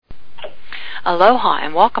Aloha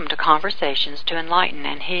and welcome to Conversations to Enlighten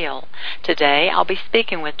and Heal. Today I'll be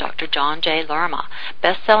speaking with Dr. John J. Lerma,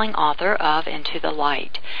 best-selling author of Into the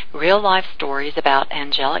Light, real-life stories about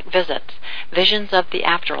angelic visits, visions of the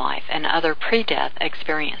afterlife, and other pre-death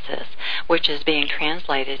experiences, which is being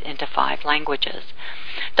translated into 5 languages.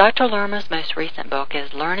 Dr. Lerma's most recent book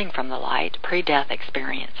is Learning from the Light, Pre-Death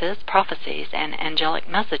Experiences, Prophecies, and Angelic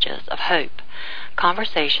Messages of Hope.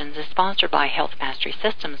 Conversations is sponsored by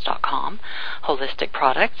HealthMasterySystems.com, Holistic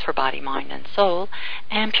Products for Body, Mind, and Soul,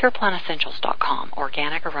 and PurePlantEssentials.com,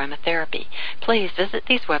 Organic Aromatherapy. Please visit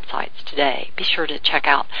these websites today. Be sure to check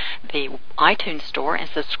out the iTunes Store and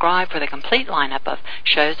subscribe for the complete lineup of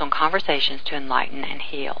shows on Conversations to Enlighten and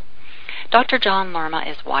Heal. Dr. John Lerma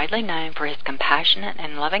is widely known for his compassionate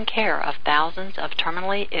and loving care of thousands of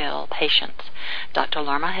terminally ill patients. Dr.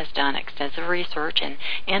 Lerma has done extensive research in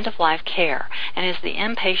end-of-life care and is the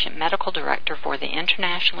inpatient medical director for the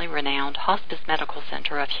internationally renowned Hospice Medical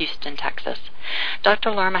Center of Houston, Texas.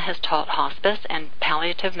 Dr. Lerma has taught hospice and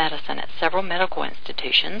palliative medicine at several medical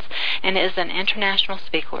institutions and is an international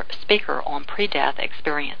speaker on pre-death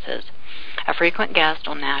experiences. A frequent guest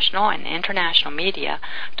on national and international media,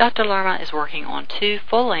 Dr. Lerma is working on 2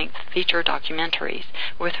 full-length feature documentaries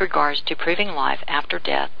with regards to proving life after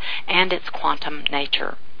death and its quantum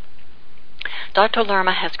nature. Dr.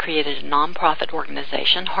 Lerma has created a nonprofit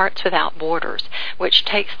organization, Hearts Without Borders, which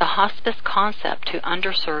takes the hospice concept to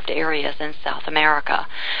underserved areas in South America.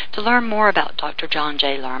 To learn more about Dr. John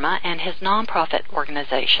J. Lerma and his nonprofit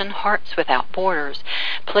organization, Hearts Without Borders,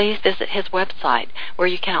 please visit his website, where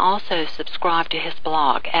you can also subscribe to his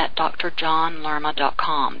blog at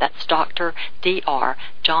drjohnlerma.com. That's Dr. Dr.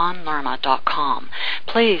 johnlerma.com.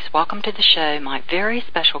 Please welcome to the show my very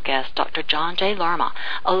special guest, Dr. John J. Lerma.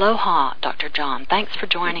 Aloha, Dr. John. Thanks for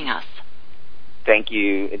joining us. Thank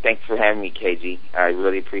you, and thanks for having me, KG. I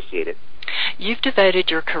really appreciate it. You've devoted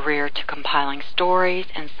your career to compiling stories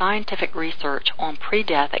and scientific research on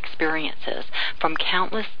pre-death experiences from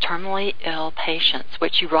countless terminally ill patients,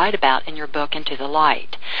 which you write about in your book, Into the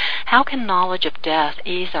Light. How can knowledge of death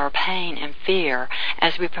ease our pain and fear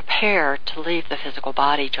as we prepare to leave the physical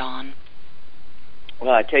body, John?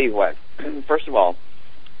 Well, I tell you what. First of all,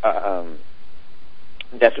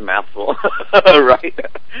 that's a mouthful, right?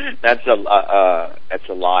 That's a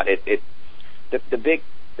lot. The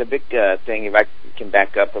big thing, if I can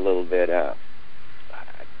back up a little bit,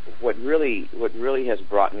 what really has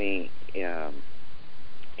brought me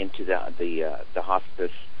into the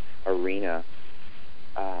hospice arena,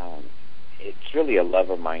 it's really a love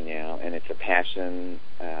of mine now, and it's a passion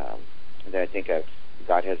that I think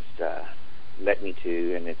God has led me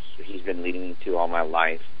to, and He's been leading me to all my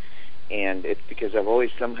life. And it's because I've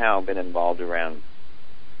always somehow been involved around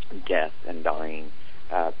death and dying,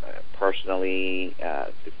 personally,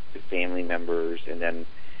 to family members, and then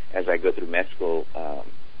as I go through med school,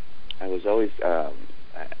 I was always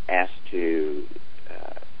asked to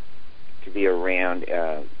be around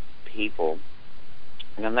people,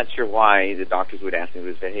 and I'm not sure why the doctors would ask me,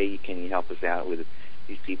 would say, "Hey, can you help us out with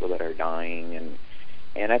these people that are dying?"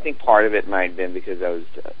 And I think part of it might have been because I was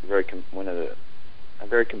a very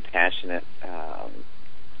compassionate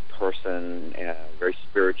person, very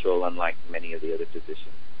spiritual, unlike many of the other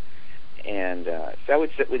physicians. And so I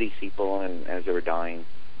would sit with these people and as they were dying.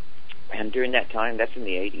 And during that time, that's in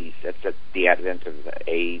the 80s, that's at the advent of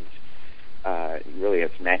AIDS. Really,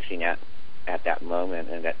 it's maxing out at that moment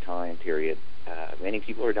and that time period. Many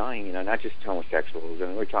people are dying, not just homosexuals. I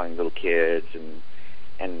mean, we're talking little kids and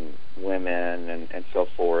women and so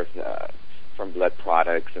forth, from blood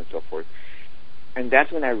products and so forth. And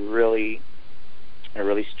that's when it really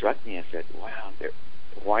struck me. I said, "Wow,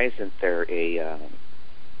 why isn't there a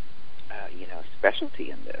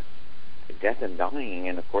specialty in this, death and dying?"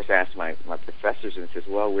 And of course, I asked my professors, and says,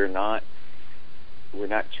 "Well, we're not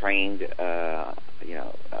trained,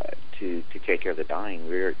 to take care of the dying.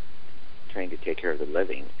 We're trained to take care of the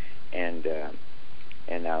living, and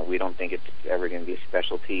we don't think it's ever going to be a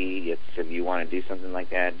specialty. It's if you want to do something like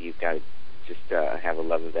that, you've got to just have a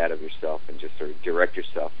love of that of yourself and just sort of direct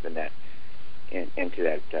yourself into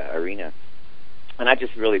that arena." And I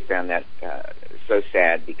just really found that so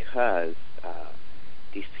sad, because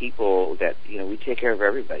these people that, we take care of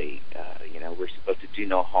everybody. We're supposed to do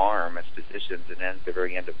no harm as physicians, and then at the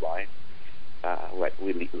very end of life,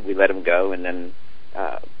 we let them go, and then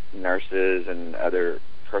nurses and other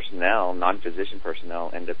personnel, non-physician personnel,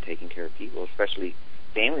 end up taking care of people, especially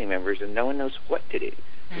family members, and no one knows what to do.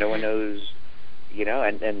 Mm-hmm. No one knows,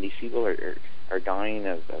 and these people are dying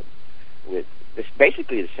with this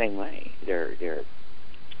basically the same way. They're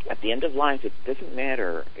at the end of life. It doesn't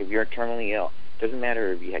matter if you're terminally ill. Doesn't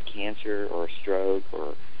matter if you had cancer or a stroke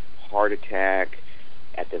or heart attack.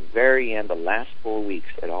 At the very end, the last 4 weeks,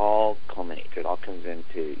 it all culminates. It all comes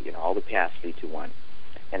into, all the paths lead to one,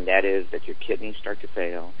 and that is that your kidneys start to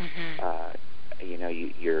fail.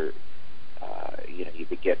 You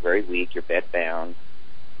could get very weak. You're bedbound,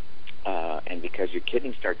 and because your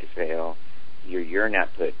kidneys start to fail, your urine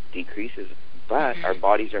output decreases. But our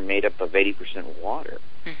bodies are made up of 80% water.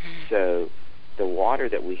 So the water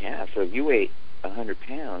that we have. So if you weigh 100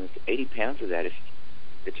 pounds, 80 pounds of that is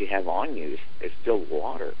that you have on you is still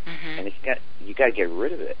water, and you got to get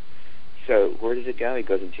rid of it. So where does it go? It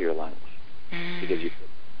goes into your lungs because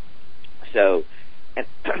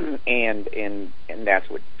and that's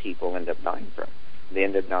what people end up dying from. They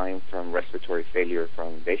end up dying from respiratory failure,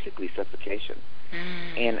 from basically suffocation.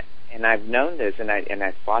 And I've known this, and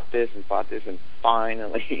I fought this, and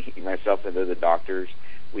finally, myself and the doctors,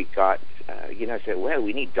 we got, I said, well,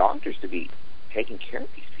 we need doctors to be taking care of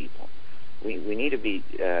these people. We need to be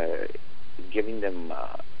giving them,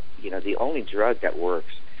 the only drug that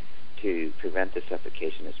works to prevent the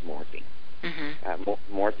suffocation is morphine.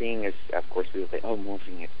 Morphine is, of course, people say, oh,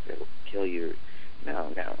 morphine, it'll kill you.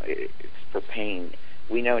 No, it's for pain.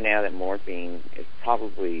 We know now that morphine is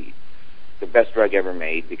probably the best drug ever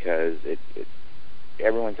made because it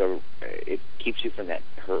keeps you from that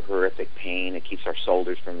horrific pain. It keeps our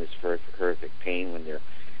soldiers from this horrific pain when they're,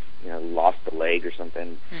 lost a leg or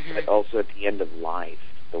something. But also at the end of life,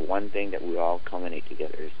 the one thing that we all culminate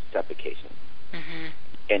together is suffocation.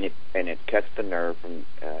 And it cuts the nerve from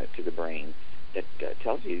to the brain that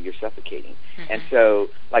tells you you're suffocating. And so,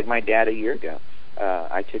 like my dad a year ago,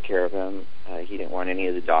 I took care of him. He didn't want any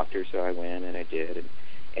of the doctors, so I went and I did.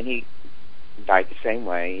 And he died the same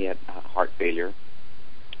way. He had heart failure,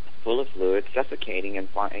 full of fluid, suffocating, and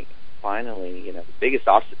finally, the biggest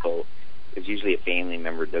obstacle is usually a family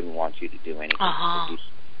member doesn't want you to do anything.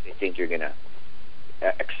 They think you're going to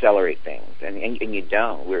accelerate things, and you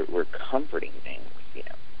don't. We're comforting things.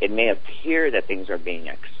 It may appear that things are being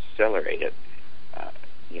accelerated,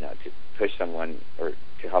 to push someone or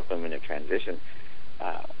to help them in a transition,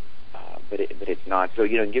 but it's not. So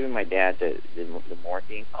giving my dad the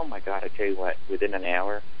morphine, oh my God, I tell you what, within an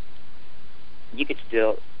hour,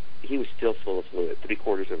 he was still full of fluid,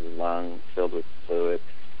 3/4 of the lung filled with fluid,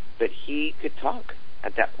 but he could talk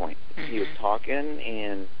at that point. He was talking,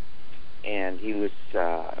 and he was,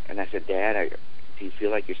 and I said, Dad, do you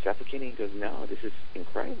feel like you're suffocating? He goes, no, this is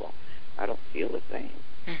incredible. I don't feel a thing.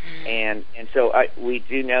 And so we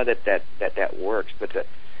do know that works, but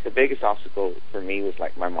the biggest obstacle for me was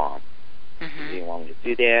like my mom. She didn't want me to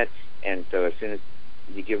do that, and so as soon as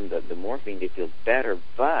you give them the morphine, they feel better,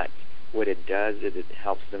 but what it does is it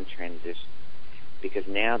helps them transition, because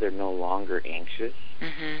now they're no longer anxious.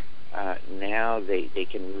 Now they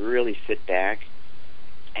can really sit back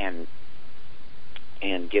and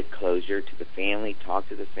give closure to the family, talk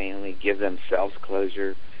to the family, give themselves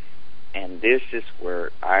closure. And this is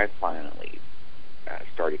where I finally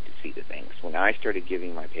started to see the things. When I started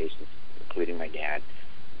giving my patients, including my dad,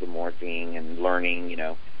 the morphine and learning,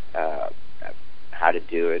 how to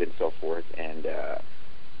do it and so forth, and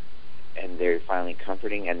they're finally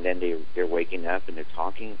comforting, and then they're waking up and they're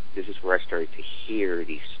talking. This is where I started to hear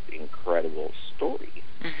these incredible stories,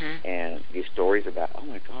 and these stories about, oh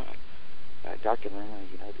my God, Dr. Lerma,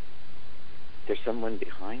 there's someone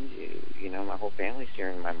behind you. My whole family's here,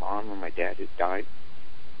 and my mom or my dad who died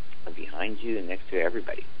are behind you and next to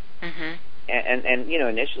everybody. And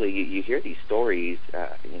initially you hear these stories.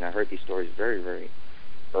 I heard these stories very, very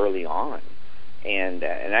early on, and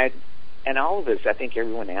all of us, I think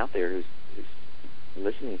everyone out there who's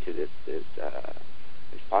listening to this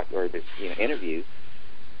interview,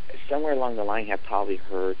 somewhere along the line have probably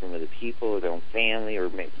heard from other people or their own family, or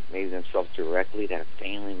maybe themselves directly, that a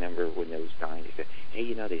family member, when they was dying, they said,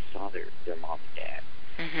 hey, they saw their mom and dad.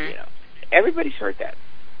 Everybody's heard that.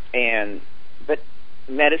 But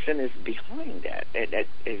medicine is behind that. It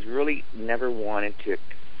has really never wanted to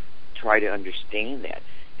try to understand that.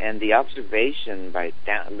 And the observation by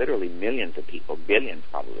literally millions of people, billions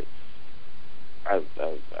probably, of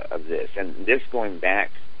this, and this going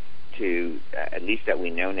back to, at least that we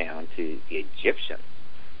know now, to the Egyptians.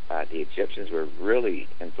 The Egyptians were really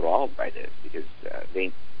enthralled by this, because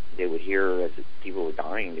they would hear as people were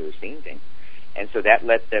dying, they were seeing things. And so that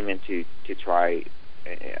led them into to try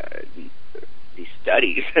these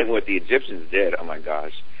studies. And what the Egyptians did, oh my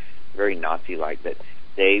gosh, very Nazi-like, that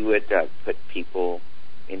they would put people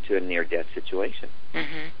into a near-death situation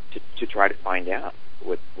to try to find out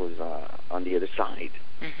what was on the other side.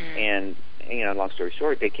 And long story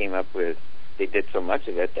short, they did so much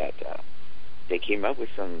of it that they came up with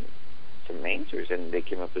some some answers, and they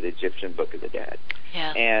came up with the Egyptian Book of the Dead.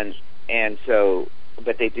 Yeah. And so,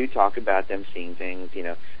 but they do talk about them seeing things.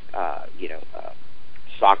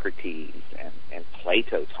 Socrates and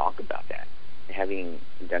Plato talk about that, having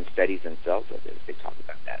done studies themselves of this. They talk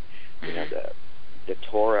about that. Mm-hmm. The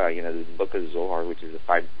Torah, the Book of Zohar, which is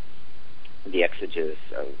the exegesis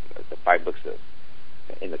of the 5 books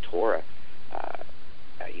in the Torah.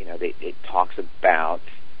 It talks about.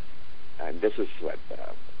 This was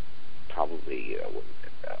probably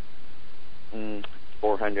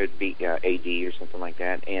 400 AD or something like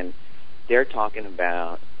that, and they're talking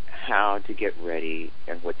about how to get ready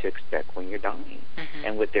and what to expect when you're dying. Mm-hmm.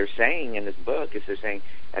 And what they're saying in this book is they're saying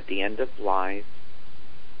at the end of life,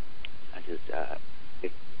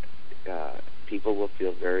 people will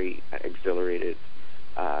feel very exhilarated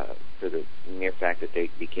for the mere fact that they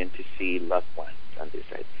begin to see loved ones on this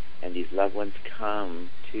side. And these loved ones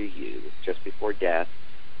come to you just before death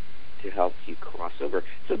to help you cross over.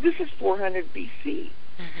 So this is 400 BC.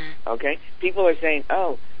 Mm-hmm. Okay? People are saying,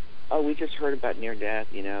 oh, we just heard about near death,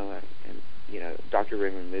 and Dr.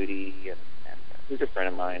 Raymond Moody, and who's a friend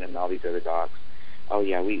of mine, and all these other docs. Oh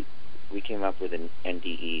yeah, we came up with an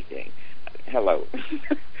NDE thing. Hello.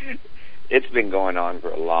 It's been going on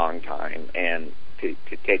for a long time, and to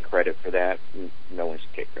take credit for that, no one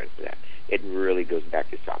should take credit for that. It really goes back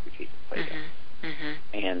to Socrates and Plato. Mm-hmm.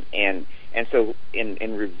 And so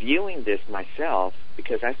in reviewing this myself,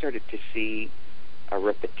 because I started to see a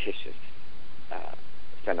repetitious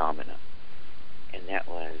phenomena, and that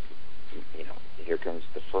was, here comes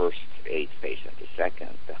the first AIDS patient, the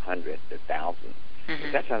second, the 100th, the 1,000th.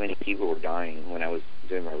 Mm-hmm. That's how many people were dying when I was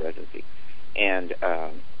doing my residency, and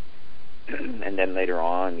then later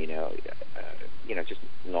on, just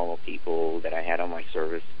normal people that I had on my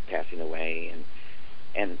service passing away,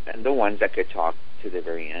 and the ones that could talk to the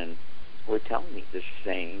very end were telling me the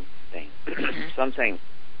same thing. So I'm saying,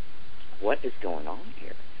 what is going on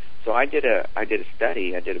here? So I did a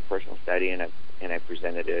study. I did a personal study, and I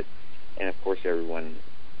presented it. And of course, everyone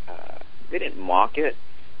they didn't mock it,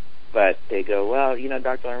 but they go, well,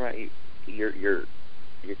 Dr. Lerma, you're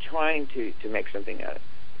trying to make something out of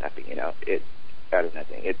nothing. It out of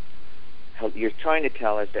nothing. You're trying to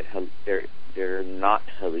tell us that they're not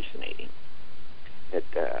hallucinating.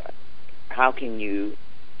 That how can you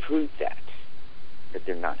prove that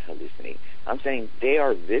they're not hallucinating? I'm saying they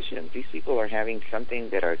are visions. These people are having something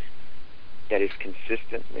that is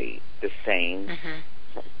consistently the same,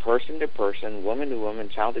 from person to person, woman to woman,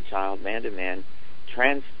 child to child, man to man,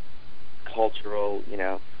 trans-cultural,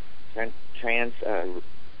 trans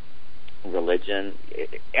religion,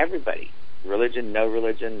 everybody, religion, no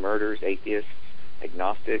religion, murderers, atheists,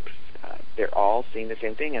 agnostics, they're all seeing the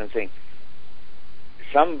same thing. And I'm saying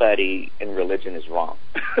somebody in religion is wrong,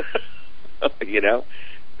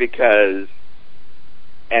 because,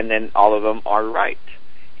 and then all of them are right.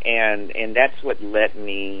 And that's what led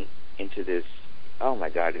me into this, oh my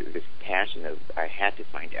God, this passion of, I had to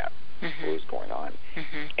find out what was going on.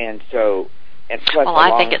 And so, and plus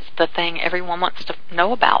I think it's the thing everyone wants to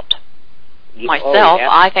know about. Myself,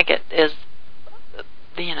 I think it is,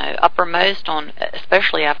 uppermost on,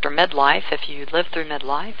 especially after midlife, if you live through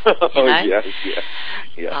midlife, yes.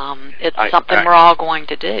 it's something we're all going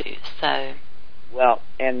to do, so. Well,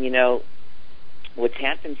 and what's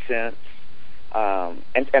happened since,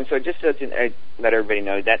 and so just to let everybody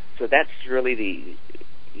know that, so that's really the,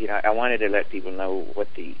 I wanted to let people know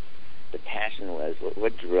what the passion was,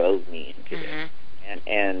 what drove me into this.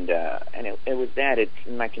 And it was that, it's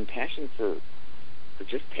my compassion for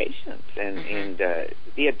just patients and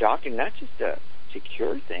be a doctor, not just to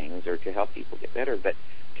cure things or to help people get better, but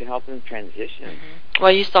to help them transition.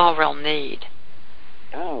 Well, you saw a real need.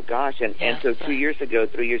 Oh gosh, and so 3 years ago,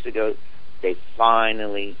 they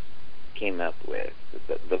finally came up with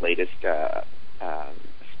the latest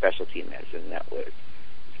specialty in medicine that was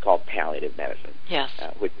called palliative medicine. Yes.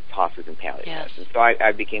 Which is hospice and palliative medicine. So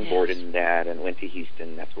I became boarded in that and went to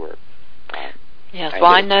Houston. That's where. Yes.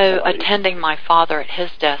 Well, I know attending my father at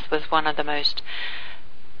his death was one of the most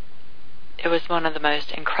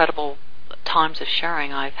incredible times of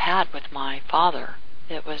sharing I've had with my father.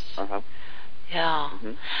 It was. Yeah.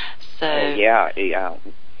 So.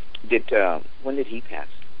 When did he pass?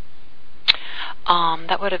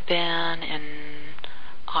 That would have been in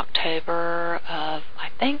October of, I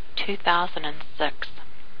think, 2006.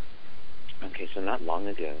 Okay, so not long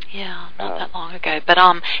ago. Yeah, not that long ago. But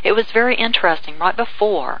it was very interesting. Right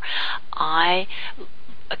before, I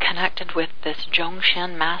connected with this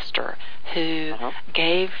Dzogchen master who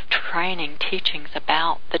gave teachings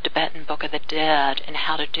about the Tibetan Book of the Dead and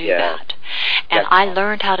how to do that. And I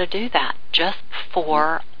learned how to do that just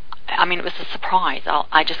before I mean, it was a surprise.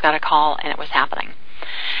 I just got a call, and it was happening.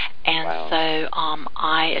 And wow. so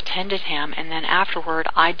I attended him, and then afterward,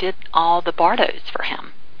 I did all the Bardos for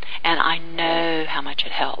him. And I know how much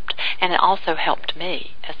it helped. And it also helped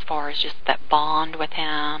me as far as just that bond with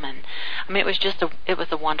him. And I mean, it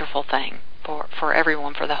was a wonderful thing for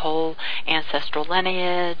everyone, for the whole ancestral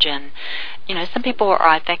lineage. And, you know, some people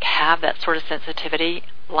I think have that sort of sensitivity,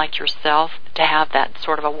 like yourself, to have that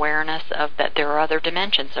sort of awareness of that there are other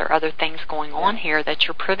dimensions, there are other things going on here that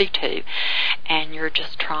you're privy to, and you're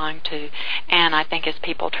just trying to. And I think as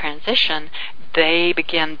people transition, the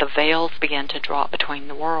veils begin to drop between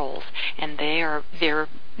the worlds, and they're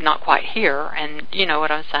not quite here, and you know what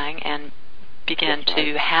I'm saying, and begin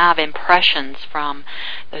to have impressions from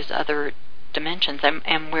those other dimensions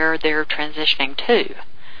and where they're transitioning to.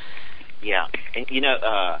 Yeah, and you know,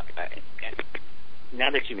 now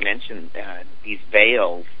that you mentioned these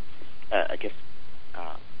veils, I guess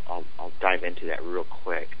I'll dive into that real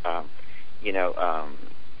quick. You know,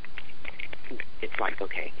 it's like,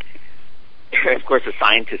 okay, of course, a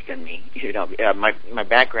scientist in me. You know, my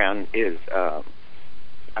background is,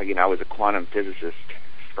 you know, I was a quantum physicist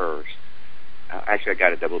first. Actually, I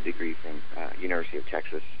got a double degree from University of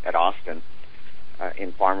Texas at Austin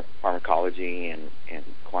in pharmacology and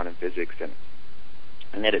quantum physics, and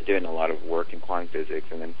ended up doing a lot of work in quantum physics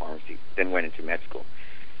and then pharmacy. Then went into med school,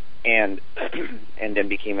 and then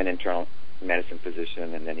became an internal medicine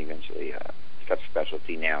physician, and then eventually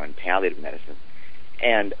subspecialty now in palliative medicine.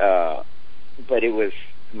 And but it was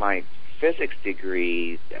my physics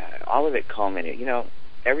degree. All of it culminated. You know,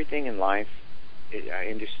 everything in life.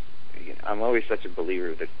 I'm always such a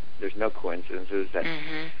believer that there's no coincidences. That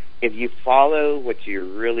if you follow what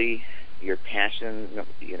your passion,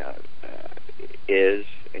 you know, is,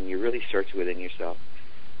 and you really search within yourself,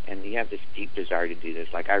 and you have this deep desire to do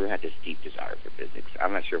this. Like I had this deep desire for physics.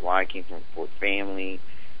 I'm not sure why. I came from a poor family.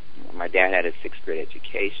 My dad had a 6th grade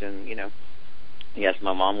education. You know. Yes,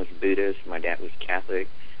 my mom was Buddhist. My dad was Catholic.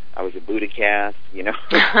 I was a Buddha-cast, you know,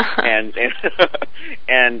 and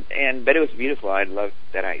but it was beautiful. I loved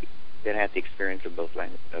that I had the experience of both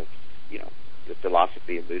languages, of, you know, the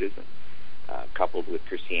philosophy of Buddhism coupled with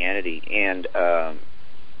Christianity, but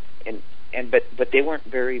they weren't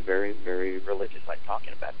very, very, very religious, like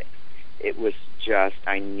talking about things. It was just,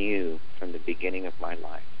 I knew from the beginning of my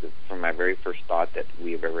life, from my very first thought that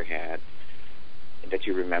we have ever had, that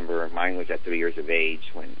you remember. Mine was at 3 years of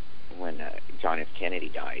age when John F. Kennedy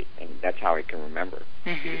died, and that's how I can remember.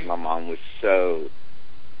 Because my mom was so,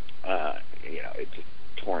 you know, it just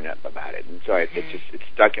torn up about it, and so it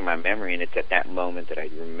stuck in my memory. And it's at that moment that I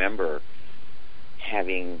remember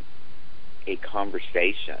having a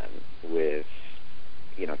conversation with,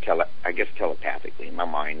 you know, I guess telepathically in my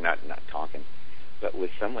mind, not talking, but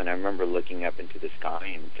with someone. I remember looking up into the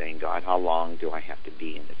sky and saying, God, how long do I have to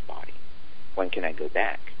be in this body? When can I go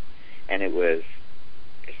back? And it's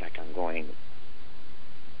like I'm going,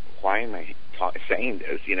 why am I saying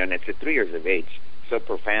this? You know, and it's at 3 years of age, so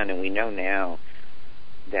profound. And we know now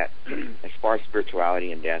that as far as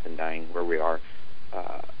spirituality and death and dying, where we are,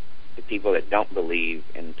 the people that don't believe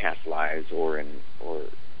in past lives or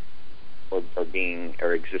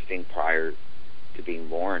existing prior to being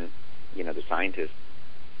born, you know, the scientists,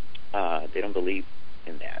 they don't believe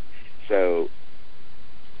in that. So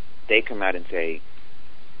they come out and say,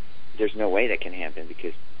 there's no way that can happen,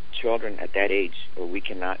 because children at that age, we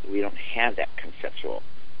don't have that conceptual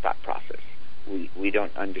thought process. We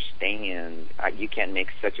don't understand. You can't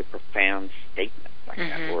make such a profound statement like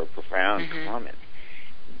that, or a profound comment.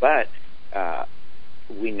 But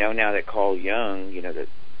we know now that Carl Jung, you know, the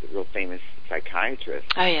real famous psychiatrist,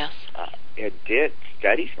 did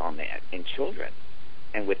studies on that in children,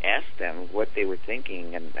 and would ask them what they were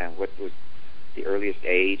thinking and what was the earliest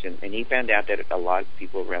age, and he found out that a lot of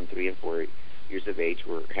people around 3 and 4 years of age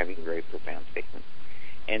were having very profound statements.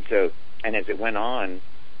 And so, and as they went on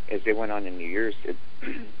in the years,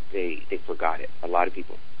 they forgot it. A lot of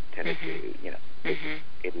people tended to, you know,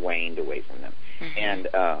 it waned away from them. And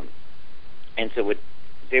so what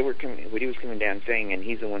he was coming down saying, and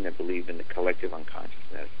he's the one that believed in the collective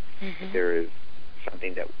unconsciousness, that there is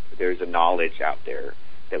something, that there's a knowledge out there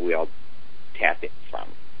that we all tap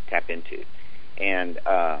into. And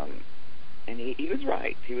he was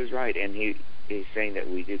right. He was right. And he's saying that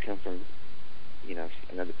we do come from, you know,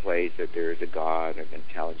 another place, that there is a God of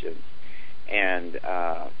intelligence. And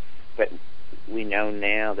but we know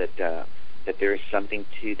now that there is something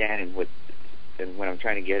to that. And what I'm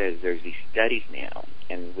trying to get at is there's these studies now,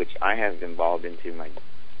 and which I have involved into my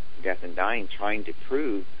death and dying, trying to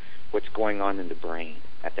prove what's going on in the brain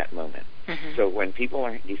at that moment. So when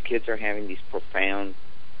these kids are having these profound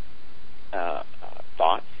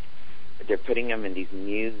thoughts. They're putting them in these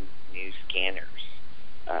new scanners,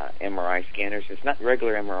 MRI scanners. It's not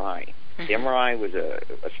regular MRI. Mm-hmm. The MRI was a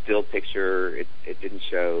still picture. It didn't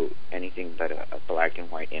show anything but a black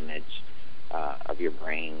and white image of your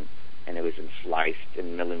brain, and it was sliced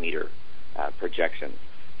in millimeter projections.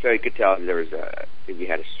 So you could tell if you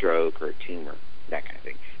had a stroke or a tumor, that kind of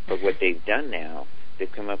thing. But what they've done now,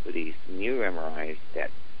 they've come up with these new MRIs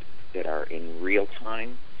that are in real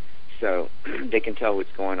time. So they can tell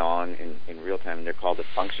what's going on in real time. They're called a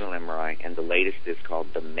functional MRI, and the latest is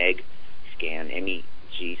called the MEG scan, MEG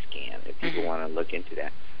scan, if people want to look into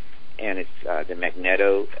that. And it's the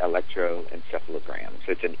magneto-electroencephalogram.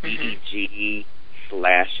 So it's an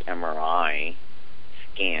EEG/MRI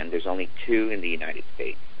scan. There's only 2 in the United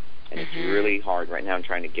States. And it's really hard. Right now I'm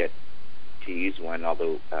trying to get to use one,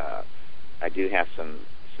 although I do have some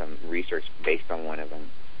research based on one of them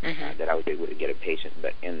that I was able to get a patient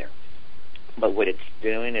in there. But what it's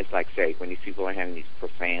doing is, like, say, when these people are having these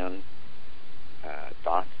profound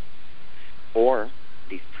thoughts or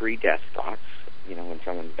these pre-death thoughts, when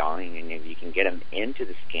someone's dying, and if you can get them into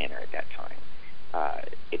the scanner at that time,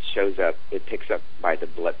 it shows up, it picks up by the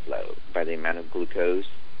blood flow, by the amount of glucose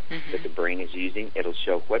that the brain is using. It'll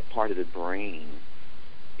show what part of the brain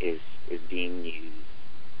is being used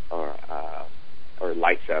or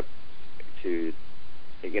lights up to,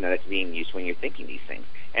 that's being used when you're thinking these things.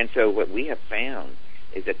 And so what we have found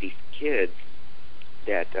is that these kids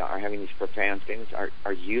that are having these profound things are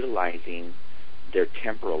utilizing their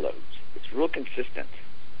temporal lobes. It's real consistent.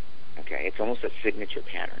 Okay, it's almost a signature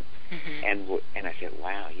pattern. And I said,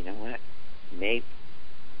 wow, you know what? Maybe,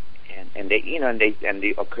 and they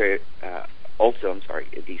also, I'm sorry,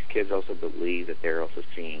 these kids also believe that they're also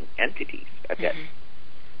seeing entities at that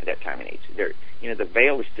time and age. The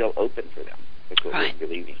veil is still open for them. That's what we're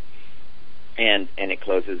believing. And it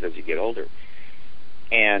closes as you get older.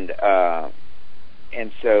 And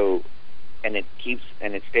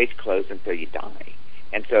it stays closed until you die.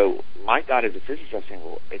 And so my thought as a physicist, I was saying,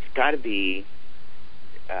 well, it's got to be,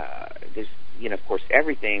 there's, of course,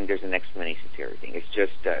 everything, there's an explanation to everything. It's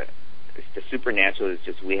just, it's the supernatural is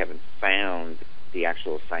just we haven't found the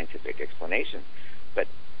actual scientific explanation. But,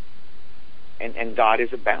 and God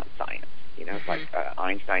is about science. It's like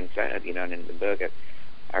Einstein said, and in the book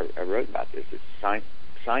I wrote about this. It's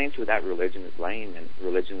science without religion is lame, and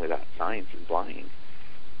religion without science is blind.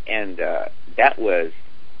 And that was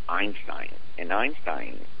Einstein. And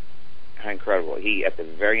Einstein, how incredible. He, at the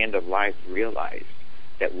very end of life, realized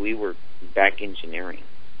that we were back engineering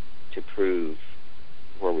to prove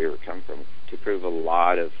where we were coming from, to prove a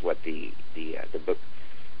lot of what the book,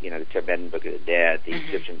 the Tibetan Book of the Dead, the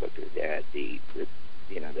Egyptian Book of the Dead, the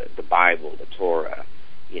Bible, the Torah,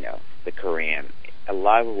 the Quran. A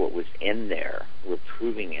lot of what was in there, we're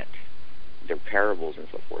proving it, their parables and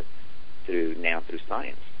so forth, through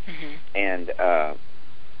science.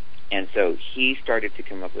 And so he started to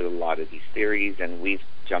come up with a lot of these theories, and we've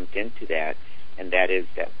jumped into that, and that is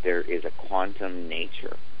that there is a quantum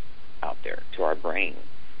nature out there to our brain,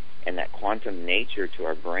 and that quantum nature to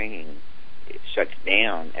our brain, it shuts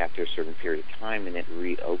down after a certain period of time, and it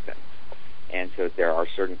reopens. And so there are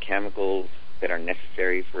certain chemicals that are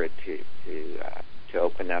necessary for it to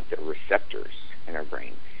open up the receptors in our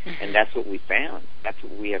brain. And that's what we found. That's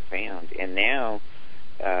what we have found. And now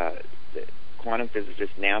the quantum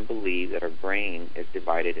physicists now believe that our brain is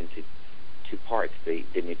divided into 2 parts, the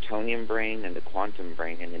Newtonian brain and the quantum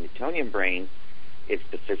brain. And the Newtonian brain is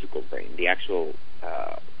the physical brain, the actual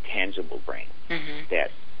tangible brain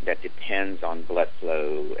that depends on blood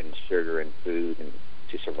flow and sugar and food and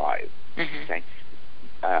to survive. Okay?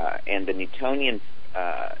 And the Newtonian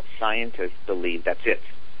scientists believe that's it,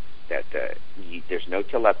 that there's no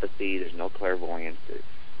telepathy, there's no clairvoyance,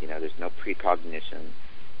 there's no precognition,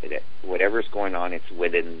 that whatever's going on, it's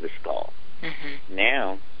within the skull.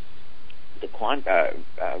 Now, the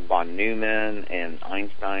von Neumann and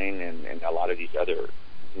Einstein and a lot of these other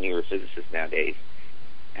neurophysicists nowadays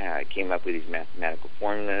came up with these mathematical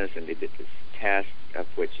formulas, and they did this test, of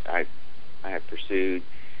which I have pursued,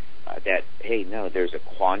 that, hey, no, there's a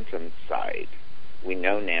quantum side. We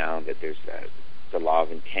know now that there's the law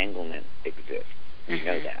of entanglement exists. We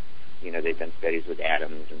know that. They've done studies with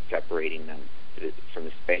atoms and separating them from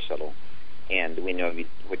the space shuttle. And we know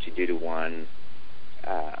what you do to one,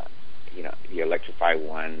 you electrify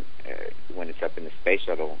one, when it's up in the space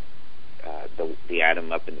shuttle, the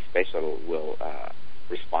atom up in the space shuttle will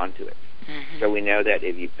respond to it. So we know that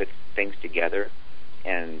if you put things together,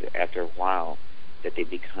 and after a while, that they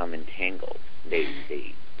become entangled.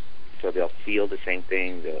 So they'll feel the same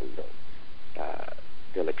thing.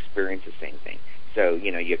 They'll experience the same thing. So,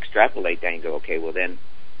 you extrapolate that and go, okay, well then,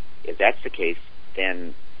 if that's the case,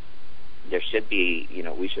 then there should be,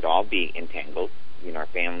 we should all be entangled, our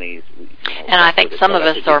families. And I think some of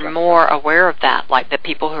us are more aware of that, like the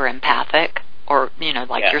people who are empathic, or,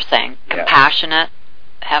 like you're saying, compassionate,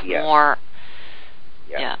 have more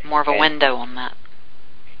of a window on that.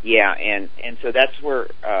 Yeah, and so that's where,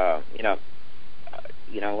 I'm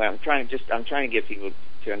trying to get people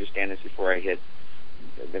to understand this before I hit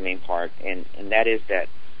the main part, and that is that,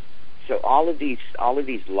 so all of these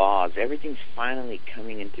laws, everything's finally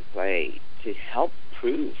coming into play to help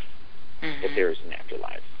prove that there is an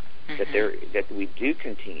afterlife, that we do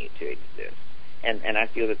continue to exist, and I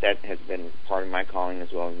feel that has been part of my calling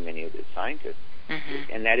as well as many of the scientists,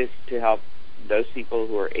 and that is to help those people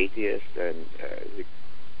who are atheists and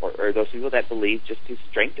or those people that believe, just to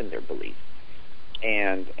strengthen their belief,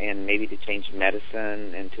 and maybe to change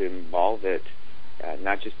medicine and to involve it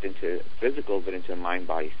not just into physical but into mind,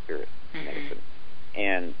 body, spirit medicine,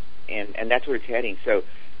 and that's where it's heading. So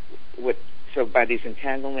by these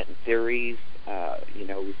entanglement theories,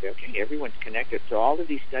 we say, okay, everyone's connected. So all of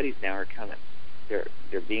these studies now are coming. They're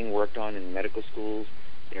being worked on in medical schools.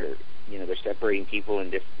 They're separating people,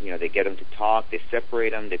 and they get them to talk. They separate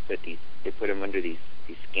them. They put them under these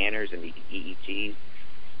scanners and the EEGs,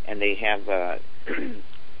 and they have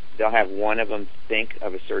they'll have one of them think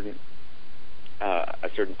of a certain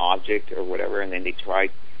object or whatever, and then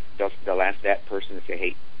they'll ask that person to say,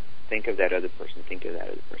 hey, think of that other person,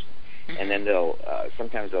 and then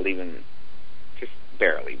sometimes they'll even, just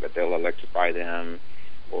barely, but they'll electrify them,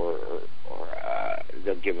 or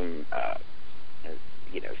they'll give them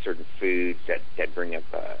certain foods that bring up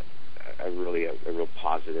a real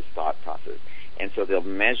positive thought process. And so they'll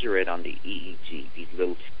measure it on the EEG, these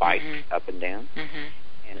little spikes up and down,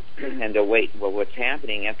 and they'll wait. Well, what's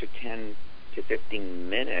happening after 10 to 15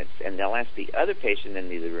 minutes, and they'll ask the other patient in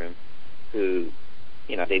the other room who,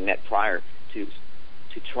 they met prior, to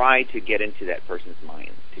try to get into that person's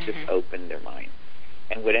mind, to just open their mind.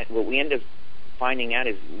 And what we end up finding out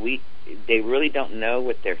is they really don't know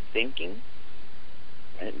what they're thinking.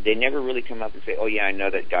 They never really come up and say, oh yeah, I know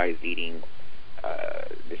that guy is eating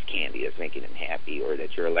this candy that's making him happy, or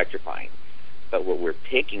that you're electrifying. But what we're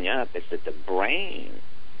picking up is that the brain,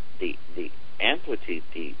 the amplitude,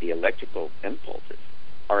 the electrical impulses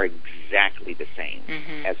are exactly the same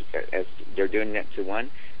as they're doing that to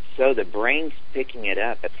one. So the brain's picking it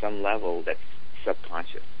up at some level that's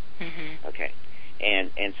subconscious. Okay,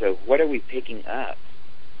 and so what are we picking up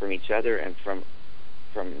from each other and from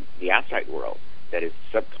the outside world that is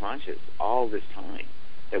subconscious all this time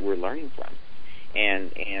that we're learning from?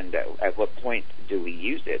 And at what point do we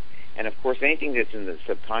use it? And of course, anything that's in the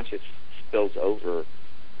subconscious spills over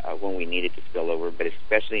when we need it to spill over, but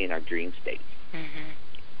especially in our dream states.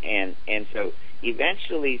 And so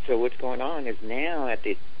eventually, so what's going on is now at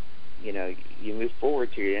the, you move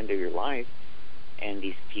forward to the end of your life, and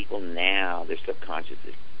these people now, their subconscious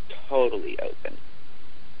is totally open.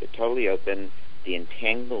 They're totally open. The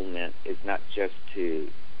entanglement is not just to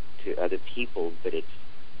other people, but it's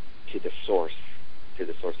to the source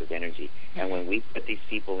of energy. And when we put these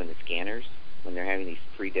people in the scanners, when they're having these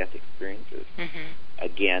pre-death experiences,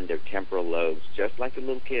 again, their temporal lobes, just like the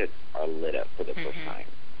little kids, are lit up for the first time.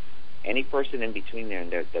 Any person in between there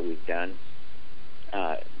that we've done,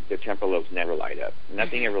 their temporal lobes never light up.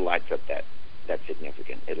 Nothing ever lights up that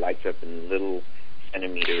significant. It lights up in little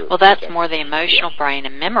centimeter. Well, that's more the emotional brain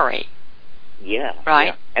and memory. Yeah. Right?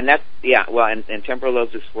 Yeah. And that's, well, and temporal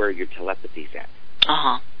lobes is where your telepathy's at.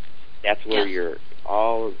 That's where your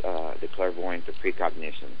all the clairvoyance, the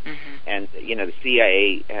precognition. And, the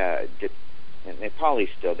CIA did, and they're probably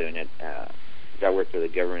still doing it, I worked for the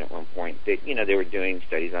government at one point. They were doing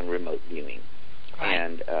studies on remote viewing. Right.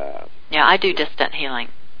 And I do distant healing.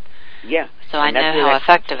 Yeah. So I know how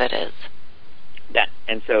effective it is.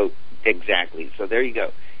 So exactly. So there you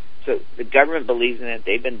go. So the government believes in it.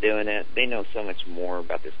 They've been doing it. They know so much more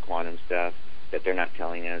about this quantum stuff that they're not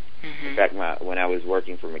telling us. In fact, when I was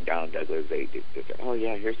working for McDonnell Douglas, they said, "Oh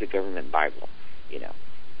yeah, here's the government Bible."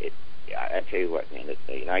 I tell you what, man.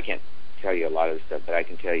 I can't tell you a lot of the stuff, but I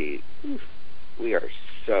can tell you, we are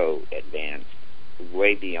so advanced,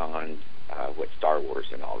 way beyond what Star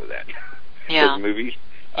Wars and all of that. Those movies.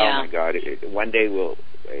 Oh my God! One day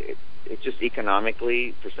it's just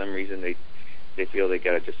economically, for some reason, they feel they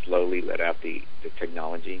got to just slowly let out the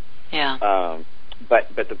technology.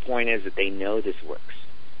 But the point is that they know this works.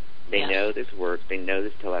 They know this works. They know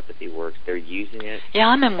this telepathy works. They're using it. Yeah,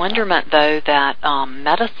 I'm in wonderment, though, that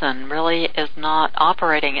medicine really is not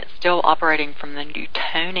operating. It's still operating from the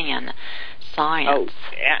Newtonian science.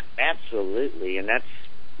 Oh, absolutely. And that's,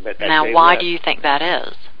 But now, why do you think that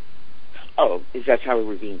is? Oh, that's how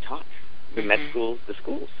we're being taught. The med schools, the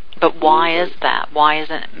schools. But why is that? Why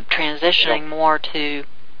isn't it transitioning more to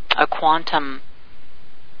a quantum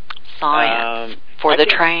science for the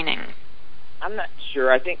training? I'm not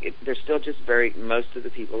sure. I think they're still just most of the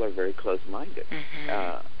people are very close-minded.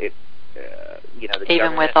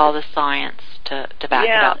 Even with all the science to back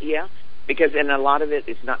it up. Yeah, because a lot of it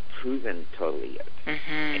is not proven totally yet.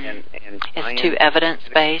 And it's too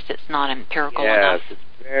evidence-based. It's not empirical enough. Yes,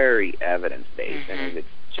 it's very evidence-based.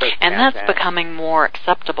 And that's becoming more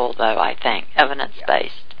acceptable, though, I think,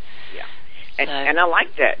 evidence-based. Yeah. And I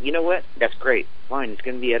like that. You know what? That's great. Fine, it's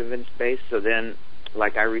going to be evidence-based. So then,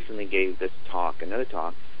 like I recently gave another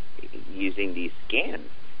talk, using these scans.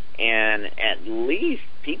 And at least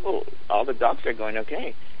all the docs are going,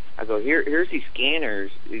 okay. I go, here's these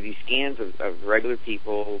scans of regular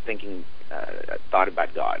people thought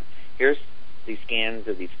about God. Here's these scans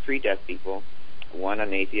of these pre-death people, one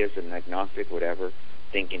an atheist, an agnostic, whatever,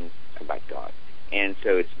 thinking about God. And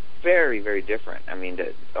so it's very, very different. I mean,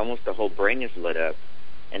 almost the whole brain is lit up,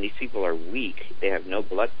 and these people are weak. They have no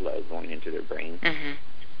blood flow going into their brain,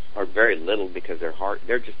 or very little, because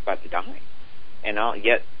they're just about to die. And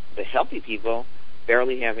yet the healthy people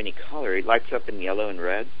barely have any color. It lights up in yellow and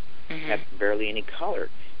red, has barely any color,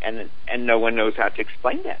 and no one knows how to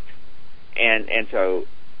explain that. And so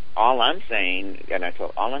all I'm saying,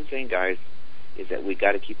 guys, is that we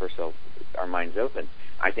got to keep our minds open.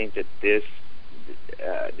 I think that this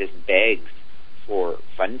begs for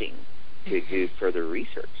funding to do further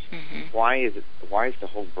research. Why is the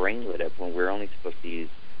whole brain lit up when we're only supposed to use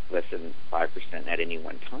less than 5% at any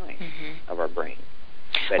one time of our brain?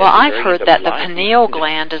 Well, I've heard that the pineal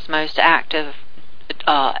gland is most active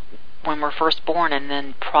when we're first born and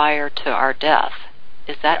then prior to our death.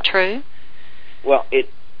 Is that true? Well,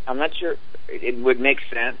 I'm not sure. It would make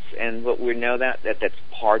sense, and what we know that's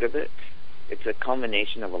part of it. It's a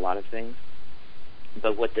culmination of a lot of things.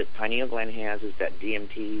 But what the pineal gland has is that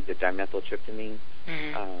DMT, the dimethyltryptamine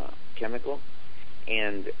chemical,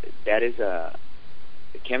 and that is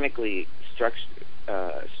chemically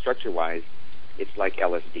structure-wise, it's like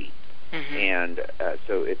LSD, and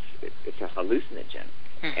so it's a hallucinogen.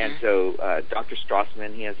 And so Dr.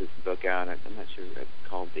 Strassman, he has this book out. I'm not sure. It's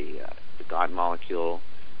called the God Molecule.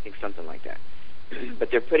 I think something like that.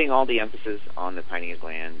 But they're putting all the emphasis on the pineal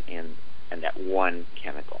gland and that one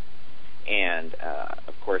chemical. And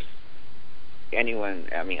of course,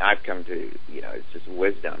 I've come to, it's just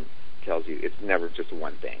wisdom tells you it's never just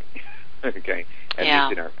one thing. Okay. At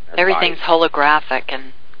least in our everything's bodies. holographic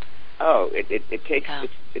and. Oh, it takes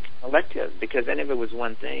it's collective, because then if it was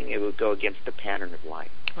one thing, it would go against the pattern of life.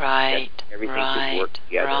 Right. That everything should work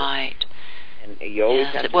together. Right. And you always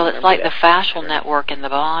have to it's like the fascial network in the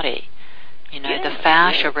body. The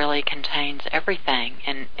fascia really contains everything,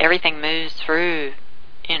 and everything moves through.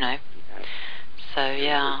 So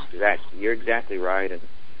you're exactly right,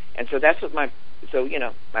 and so that's what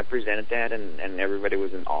I presented that, and everybody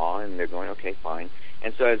was in awe, and they're going, okay, fine.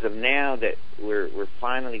 And so as of now that we're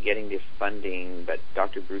finally getting this funding, but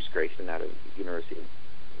Dr. Bruce Grayson out of University of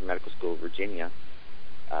Medical School of Virginia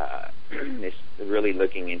is really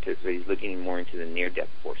looking into it. So he's looking more into the near-death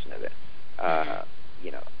portion of it.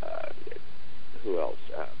 Who else?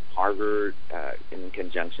 Harvard, in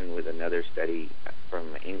conjunction with another study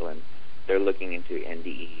from England, they're looking into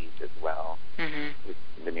NDEs as well, with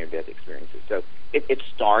the near-death experiences. So it's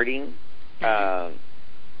starting.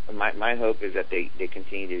 My hope is that they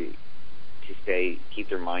continue to keep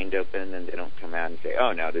their mind open, and they don't come out and say,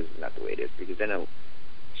 oh, no, this is not the way it is, because then it'll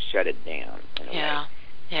shut it down in a way.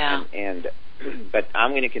 Yeah. But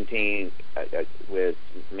I'm going to continue with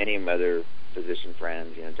many other physician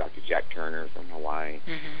friends, Dr. Jack Turner from Hawaii,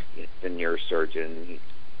 the neurosurgeon. He's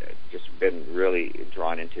just been really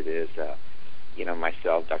drawn into this.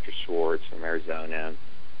 Myself, Dr. Schwartz from Arizona,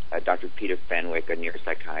 Dr. Peter Fenwick, a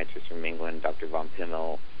neuropsychiatrist from England, Dr. von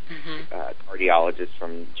Pimmel, cardiologist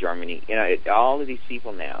from Germany. All of these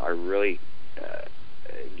people now are really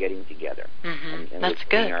getting together, and that's we're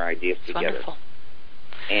putting good. our ideas That's together. Wonderful.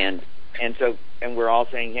 And we're all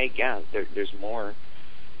saying, hey, there's more,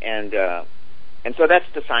 and so that's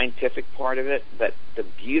the scientific part of it. But the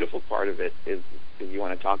beautiful part of it is, if you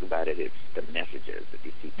want to talk about it, it's the messages that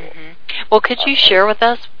these people. Well, could you share with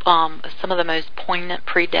us some of the most poignant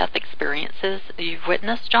pre-death experiences you've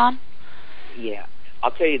witnessed, John? Yeah,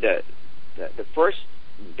 I'll tell you the first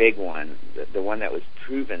big one, the one that was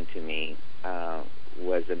proven to me,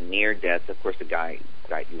 was a near-death. Of course, the guy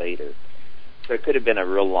died later, so it could have been a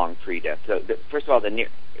real long pre-death. So, first of all, the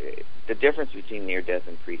difference between near-death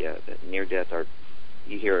and pre-death. Near-death are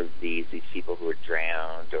you hear of these people who are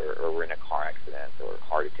drowned or were in a car accident or a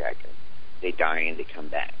heart attack, and they die and they come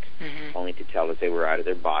back, only to tell us they were out of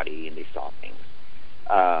their body and they saw things.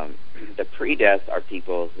 The pre-death are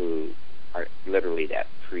people who are literally that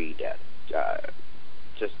pre-death.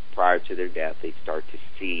 Just prior to their death, they start to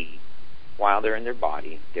see while they're in their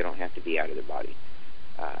body. They don't have to be out of their body.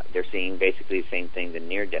 They're seeing basically the same thing the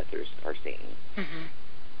near-deathers are seeing,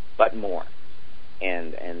 but more.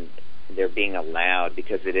 And they're being allowed,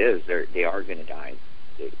 because they are going to die.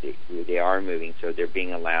 They are moving, so they're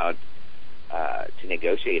being allowed to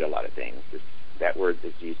negotiate a lot of things. That word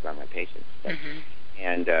is used by my patients.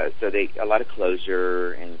 And so a lot of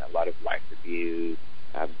closure and a lot of life review,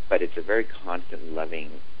 but it's a very constant,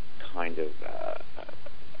 loving kind of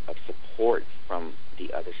support from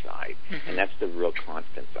the other side, and that's the real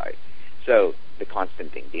constant side. So the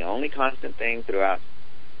constant thing, the only constant thing throughout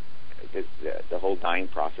the whole dying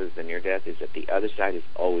process, the near death, is that the other side is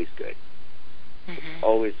always good. It's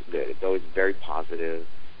always good. It's always very positive.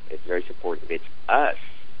 It's very supportive. It's us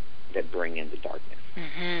that bring in the darkness.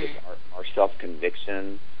 It's our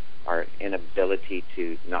self-conviction, our inability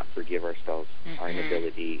to not forgive ourselves, our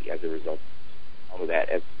inability as a result of all of that,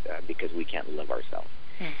 because we can't love ourselves.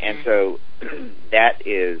 And so that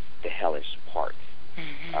is the hellish part,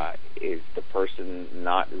 is the person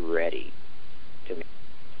not ready to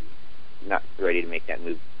make that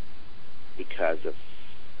move because of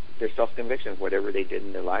their self-conviction, whatever they did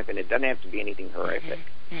in their life. And it doesn't have to be anything horrific.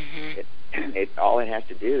 All it has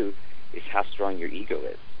to do is how strong your ego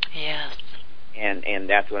is. Yes. And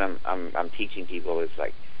that's what I'm teaching people is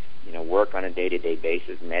like, work on a day-to-day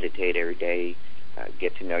basis, meditate every day,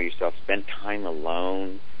 get to know yourself, spend time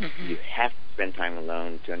alone. You have to spend time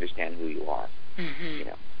alone to understand who you are.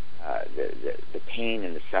 The pain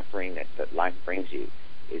and the suffering that life brings you,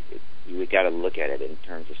 we got to look at it in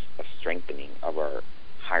terms of strengthening of our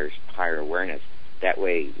higher awareness. That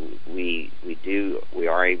way, we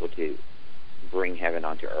are able to bring heaven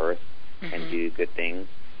onto earth and do good things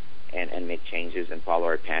and make changes and follow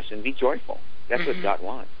our passion. Be joyful. That's what God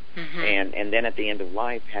wants. And then at the end of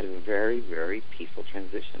life, have a very, very peaceful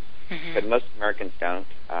transition. But most Americans don't.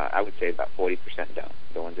 I would say about 40% don't.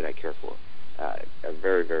 The ones that I care for are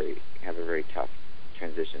have a very tough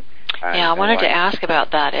transition. I wanted to ask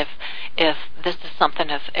about that. If this is something,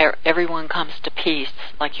 if everyone comes to peace,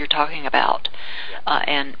 like you're talking about,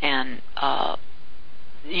 and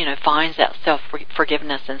finds that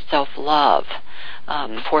self-forgiveness and self-love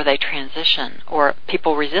before they transition, or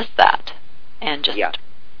people resist that and just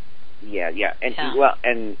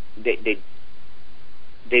and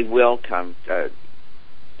they will come. The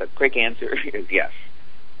quick answer is yes.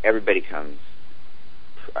 Everybody comes.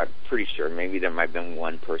 I'm pretty sure. Maybe there might have been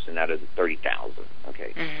one person out of the 30,000.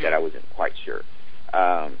 That I wasn't quite sure.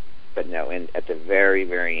 But no, and at the very,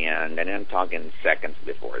 very end, and I'm talking seconds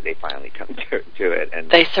before they finally come to it, and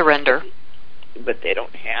they surrender. But they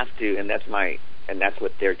don't have to, and that's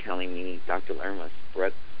what they're telling me, Dr. Lerma.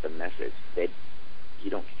 Spread the message that you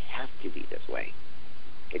don't have to be this way.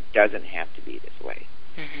 It doesn't have to be this way.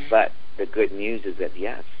 But the good news is that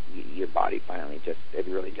yes, your body finally it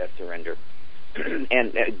really does surrender.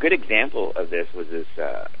 And a good example of this was this,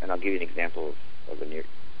 and I'll give you an example of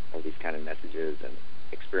these kind of messages and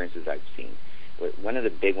experiences I've seen. One of the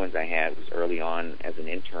big ones I had was early on as an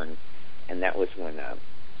intern, and that was when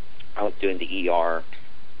I was doing the ER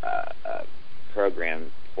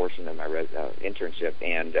program portion of my internship,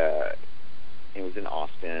 and it was in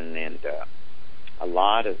Austin, and a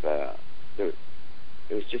lot of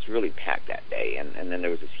it was just really packed that day, and then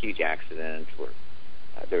there was this huge accident where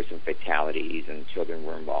there were some fatalities and children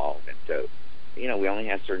were involved, and so we only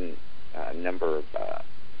had a certain number of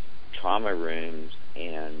trauma rooms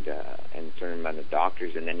and certain amount of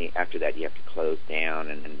doctors, and then after that you have to close down,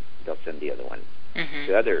 and then they'll send the other one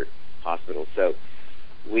to other hospitals. So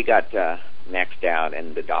we got maxed out,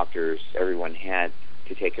 and the doctors, everyone had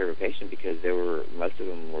to take care of a patient because most of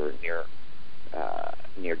them were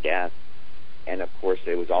near death, and of course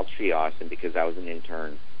it was all triaged, and because I was an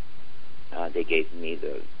intern, they gave me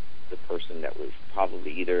the person that was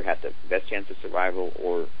probably either had the best chance of survival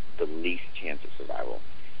or the least chance of survival.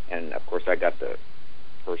 And of course I got the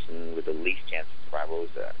person with the least chance of survival.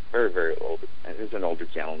 It was a very, very old, it was an older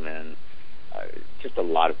gentleman, just a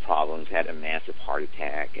lot of problems, had a massive heart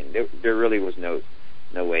attack, and there really was no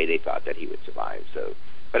way they thought that he would survive. So,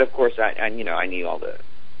 but of course I knew all the,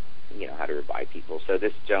 how to revive people. So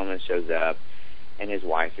this gentleman shows up, and his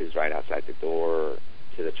wife is right outside the door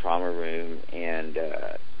to the trauma room, and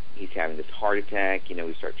he's having this heart attack.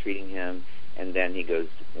 We start treating him, and then he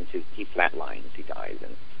flatlines, he dies,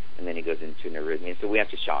 and then he goes into an arrhythmia. So we have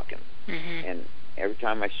to shock him, every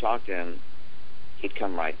time I shocked him, he'd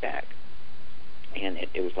come right back. And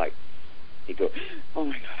it was like, he'd go, oh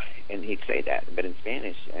my God, and he'd say that, but in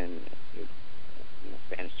Spanish, and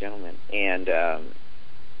Spanish gentleman, and I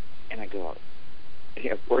go,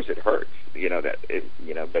 yeah, of course it hurts,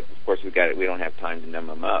 but of course we don't have time to numb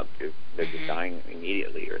them up. They're just dying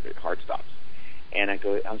immediately, or their heart stops. And I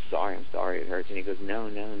go, I'm sorry, it hurts. And he goes, no,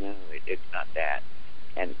 it's not that.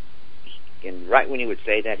 And right when he would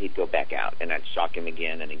say that, he'd go back out, and I'd shock him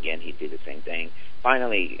again, and again he'd do the same thing.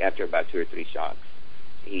 Finally, after about 2 or 3 shocks,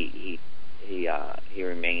 he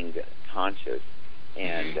remained conscious,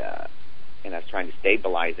 and I was trying to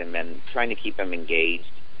stabilize him and trying to keep him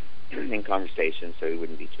engaged in conversation so he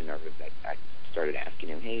wouldn't be too nervous. I started asking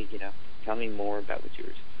him, hey, tell me more about what you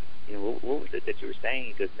were, what was it that you were saying?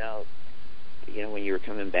 He goes, no, when you were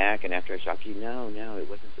coming back and after I shocked you, no, it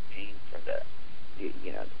wasn't the pain from the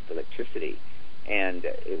electricity. And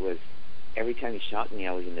it was, every time he shocked me,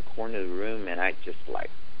 I was in the corner of the room, and I just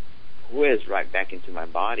whizzed right back into my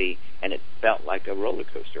body, and it felt like a roller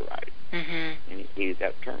coaster ride. And he used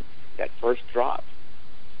that term, that first drop.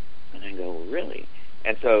 And I go, really?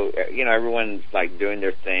 And so, everyone's doing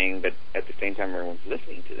their thing, but at the same time, everyone's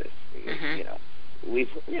listening to this.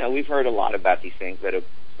 We've heard a lot about these things, but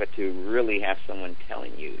to really have someone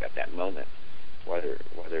telling you at that moment, whether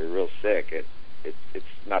you're real sick, it's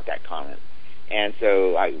not that common. And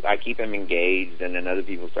so I keep him engaged, and then other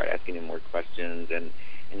people start asking him more questions, and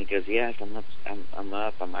he goes, yes, I'm up,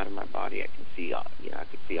 I'm out of my body. I can see, I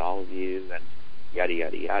can see all of you, and yada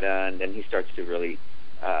yada yada. And then he starts to really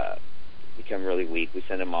become really weak. We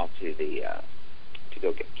send him off to the to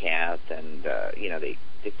go get cath, and they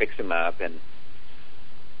fix him up, and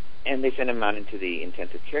they send him out into the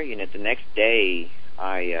intensive care unit. The next day,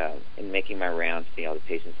 in making my rounds, seeing all the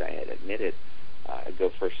patients I had admitted, I go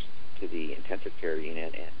first to the intensive care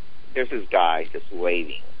unit, and there's this guy just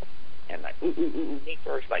waving, and ooh, me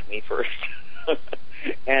first.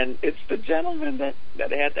 And it's the gentleman that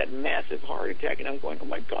had that massive heart attack, and I'm going, oh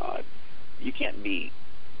my God, you shouldn't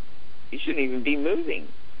even be moving,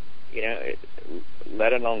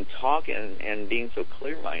 let alone talking and being so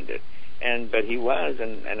clear-minded. But he was,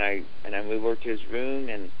 and I moved over to his room,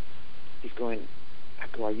 and he's going, I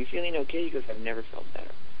go, are you feeling okay? He goes, I've never felt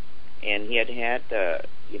better. And he had he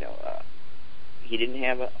didn't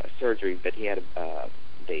have a surgery, but he had a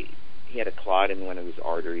clot in one of his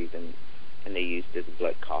arteries, and they used this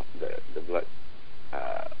blood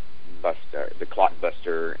buster, the clot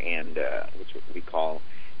buster, and which we call,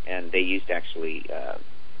 and they used actually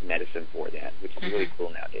medicine for that, which is really cool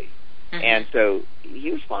nowadays. And so he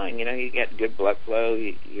was fine, he got good blood flow.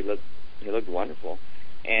 He looked wonderful,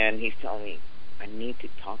 and he's telling me, I need to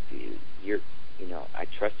talk to you. I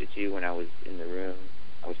trusted you when I was in the room.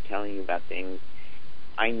 I was telling you about things.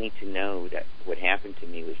 I need to know that what happened to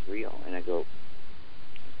me was real. And I go,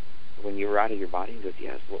 when you were out of your body? He goes,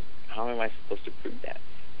 yes. Well, how am I supposed to prove that?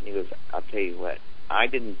 And he goes, I'll tell you what, I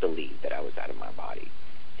didn't believe that I was out of my body.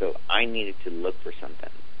 So I needed to look for something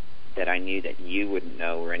that I knew that you wouldn't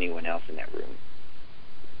know, or anyone else in that room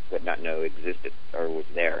would not know existed or was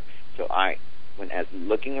there. So as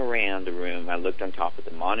looking around the room, I looked on top of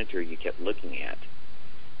the monitor you kept looking at,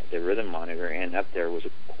 the rhythm monitor, and up there was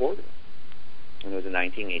a quarter. And it was a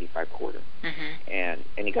 1985 quarter. And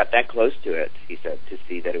he got that close to it, he said, to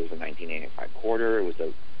see that it was a 1985 quarter. It was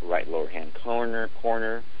the right lower hand corner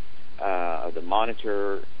of the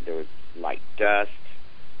monitor. There was light dust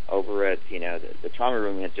over it. The trauma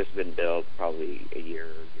room had just been built probably a year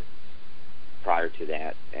prior to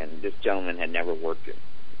that, and this gentleman had never worked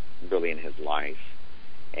really in his life,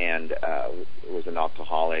 and was an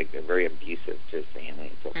alcoholic, very abusive to his family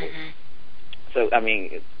and so forth. So,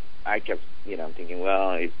 I kept, thinking,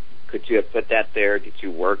 well, could you have put that there? Did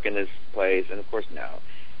you work in this place? And of course, no.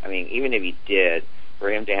 Even if he did,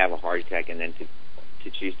 for him to have a heart attack and then to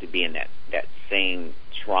choose to be in that same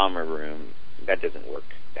trauma room, that doesn't work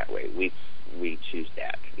that way. We choose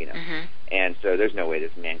that, And so there's no way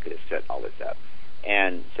this man could have set all this up.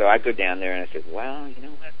 And so I go down there and I said, well, you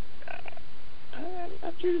know what?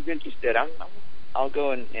 I'm just interested. I'll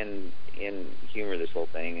go and humor this whole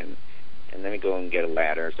thing, and let me go and get a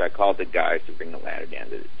ladder. So I called the guys to bring the ladder down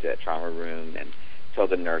to that trauma room, and told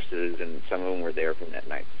the nurses, and some of them were there from that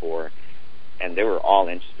night before, and they were all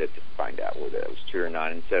interested to find out whether it was true or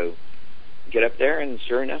not. And so get up there, and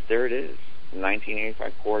sure enough, there it is.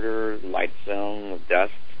 1985 quarter, light film with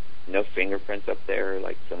dust, no fingerprints up there,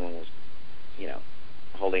 like someone was,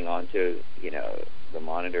 holding on to, the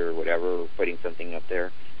monitor or whatever, putting something up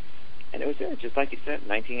there. And it was there, just like you said,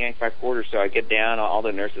 1985 quarter. So I get down, all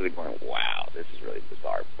the nurses are going, wow, this is really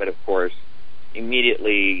bizarre. But of course,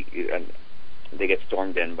 immediately they get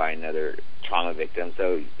stormed in by another trauma victim.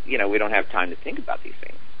 So, we don't have time to think about these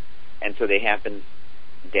things. And so they happen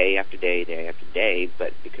day after day, day after day,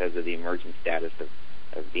 but because of the emergent status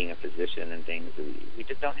of being a physician and things, we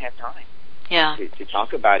just don't have time to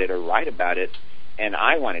talk about it or write about it. And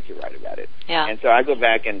I wanted to write about it. Yeah. And so I go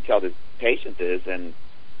back and tell the patient this, and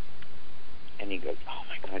he goes, oh,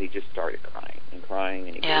 my God, he just started crying,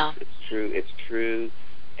 and he goes, it's true.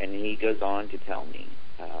 And he goes on to tell me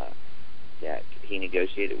that he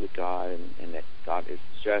negotiated with God, and that God is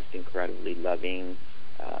just incredibly loving.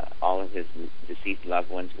 All of his deceased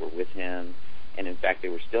loved ones were with him, and in fact, they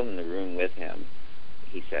were still in the room with him,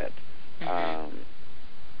 he said,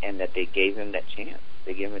 and that they gave him that chance.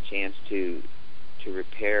 They gave him a chance to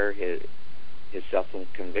repair his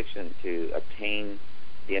self-conviction, to obtain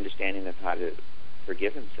the understanding of how to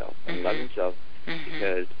forgive himself and love himself,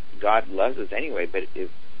 because God loves us anyway, but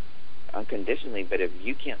unconditionally. But if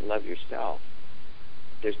you can't love yourself,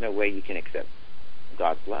 there's no way you can accept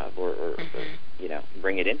God's love or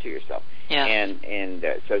bring it into yourself. Yeah. And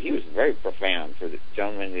so he was very profound for the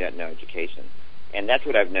gentleman who had no education. And that's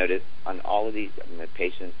what I've noticed on all of these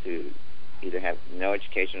patients who either have no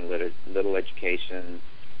education or little education,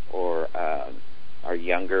 or are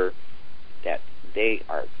younger, that they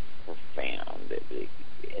are profound,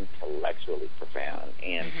 intellectually profound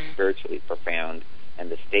and spiritually profound, and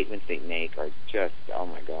the statements they make are just, oh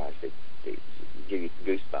my gosh, they give you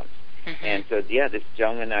goosebumps. And so, this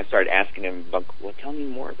gentleman, I started asking him, well, tell me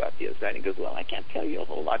more about the other side. And he goes, well, I can't tell you a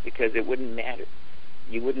whole lot because it wouldn't matter.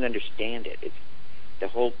 You wouldn't understand it. It's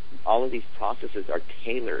all of these processes are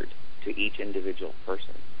tailored to each individual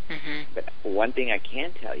person. But one thing I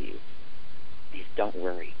can tell you is don't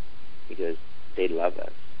worry, because they love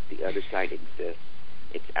us. The other side exists.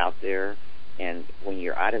 It's out there, and when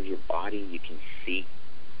you're out of your body, you can see.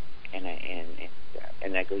 And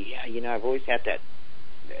I go, I've always had that.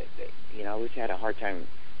 I always had a hard time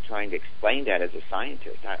trying to explain that as a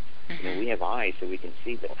scientist. We have eyes so we can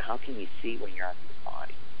see, but how can you see when you're out of your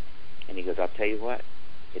body? And he goes, I'll tell you what,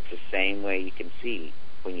 it's the same way you can see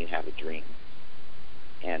when you have a dream.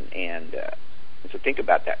 And so think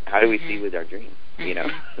about that. How do we see with our dreams? We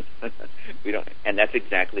don't, and that's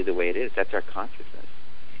exactly the way it is. That's our consciousness,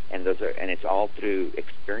 and it's all through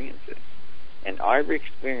experiences. And every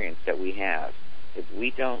experience that we have, if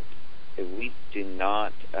we do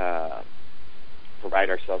not provide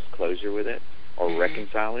ourselves closure with it or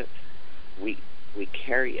reconcile it, we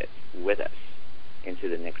carry it with us into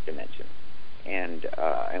the next dimension. And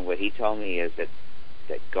what he told me is that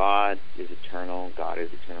God is eternal, God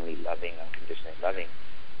is eternally loving, unconditionally loving,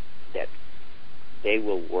 that they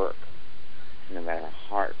will work no matter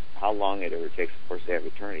how long it ever takes, of course, they have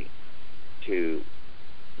eternity, to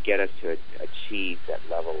get us to achieve that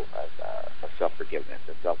level of self-forgiveness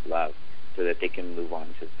and self-love so that they can move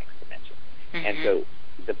on to the next dimension. And so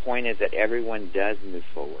the point is that everyone does move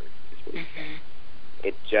forward, is what he's saying.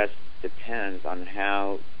 It just depends on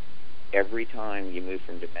how every time you move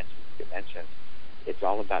from dimension to dimension, it's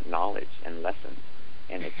all about knowledge and lessons.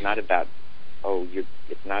 And it's not about,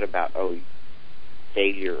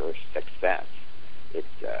 failure or success. It's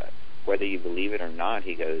whether you believe it or not,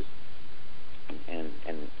 he goes, and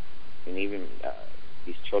even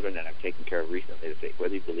these children that I've taken care of recently, they say,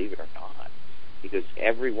 whether you believe it or not, because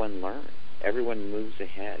everyone learns, everyone moves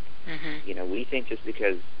ahead. We think just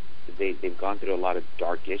because they've gone through a lot of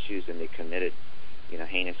dark issues and they committed,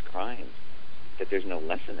 heinous crimes, that there's no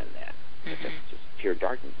lesson in that. That's just pure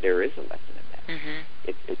darkness. There is a lesson in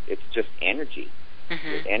that. It's just energy.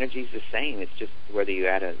 Energy's the same. It's just whether you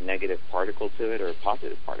add a negative particle to it or a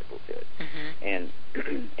positive particle to it.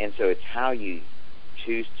 And so it's how you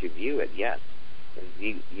choose to view it. Yes,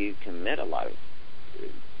 you commit a lot of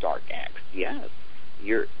dark acts. Yes,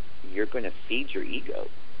 you're going to feed your ego,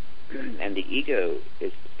 and the ego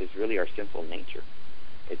is really our sinful nature.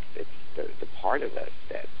 It's the part of us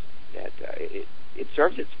that it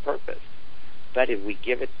serves its purpose, but if we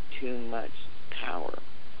give it too much power,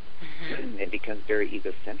 it becomes very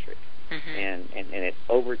egocentric, and it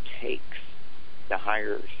overtakes the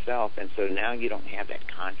higher self, and so now you don't have that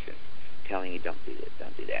conscience telling you don't do this,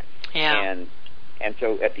 don't do that. And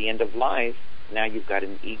so at the end of life, now you've got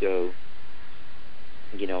an ego,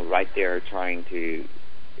 right there trying to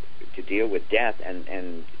deal with death,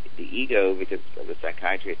 and the ego, because of the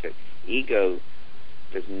psychiatry, it's ego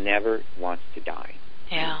never wants to die.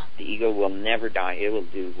 The ego will never die. It will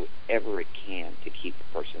do whatever it can to keep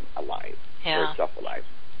a person alive or itself alive.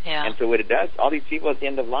 And so what it does, all these people at the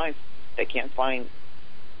end of life that can't find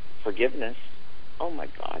forgiveness, oh my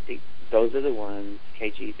God, those are the ones,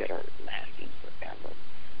 KG, that are lasting forever.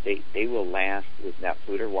 they will last without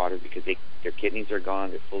fluid or water because their kidneys are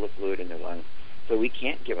gone, they're full of fluid in their lungs, so we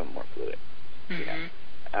can't give them more fluid.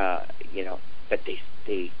 But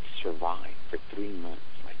they survive for 3 months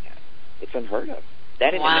like that. It's unheard of.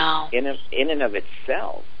 That in and of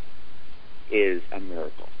itself is a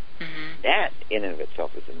miracle. That in and of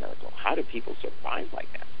itself is a miracle. How do people survive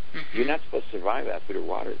like that? You're not supposed to survive without food or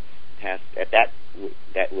water past that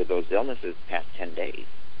with those illnesses past 10 days,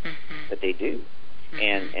 but they do.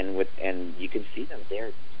 And you can see them.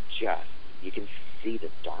 You can see the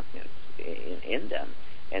darkness in them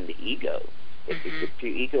and the ego. It's the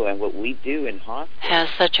pure ego, and what we do in hospice has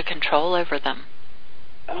such a control over them.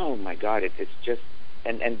 Oh my God! It's just,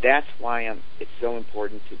 and that's why it's so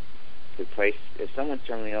important to place. If someone's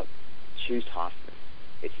terminally ill, choose hospice.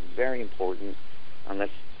 It's very important,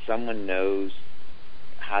 unless someone knows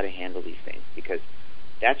how to handle these things, because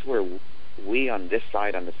that's where we on this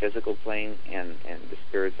side, on the physical plane, and the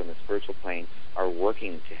spirits on the spiritual plane are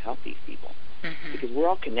working to help these people, because we're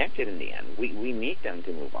all connected in the end. We need them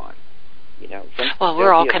to move on. Well,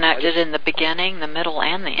 we're all connected in the beginning, the middle,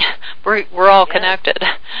 and the end. We're all connected.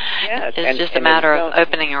 Yes. It's just a matter of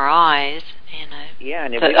opening our eyes, Yeah,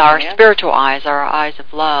 and our spiritual eyes are our eyes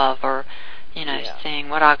of love, or seeing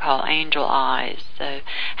what I call angel eyes. So,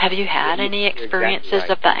 have you had any experiences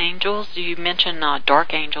of the angels? You mentioned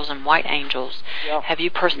dark angels and white angels. Well, have you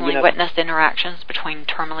personally witnessed interactions between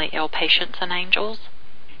terminally ill patients and angels?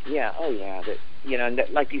 Yeah. Oh, yeah.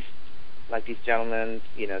 Like these gentlemen,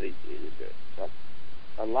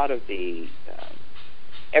 a lot of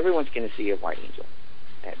everyone's going to see a white angel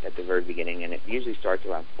at the very beginning, and it usually starts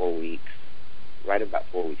around 4 weeks, right about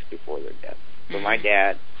 4 weeks before their death. So my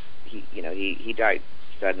dad, he died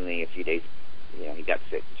suddenly a few days. He got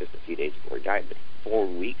sick just a few days before he died, but 4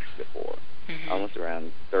 weeks before, almost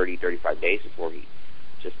around 30, 35 days before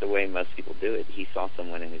just the way most people do it, he saw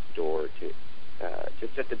someone in his door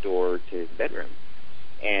just at the door to his bedroom.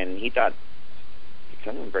 And he thought, did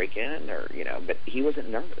someone break in? But he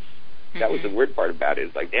wasn't nervous. That was the weird part about it.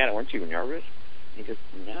 It's like, Dad, weren't you nervous? And he goes,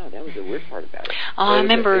 no, that was the weird part about it. I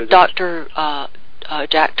remember Dr.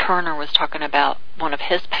 Jack Turner was talking about one of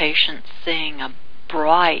his patients seeing a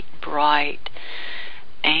bright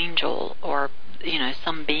angel, or,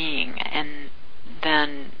 some being. And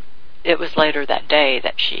then it was later that day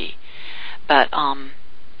that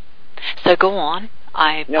so go on.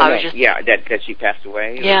 That she passed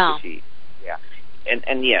away. Yeah.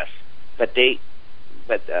 And yes,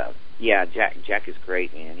 Jack is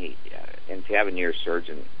great, man. And to have a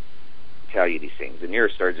neurosurgeon tell you these things, the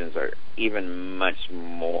neurosurgeons are even much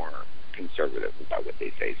more conservative about what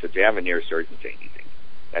they say. So to have a neurosurgeon saying these things,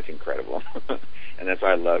 that's incredible, and that's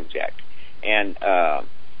why I love Jack, and that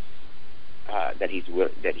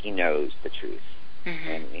he knows the truth,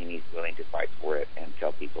 and he's willing to fight for it and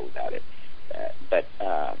tell people about it. But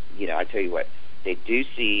I tell you what, they do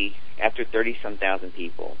see, after 30-some thousand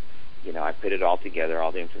people, I put it all together,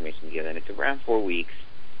 all the information together, and it's around 4 weeks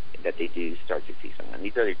that they do start to see someone.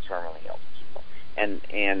 These are the terminally ill people.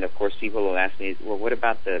 And of course, people will ask me, well, what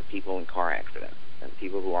about the people in car accidents and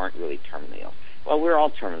people who aren't really terminally ill? Well, we're all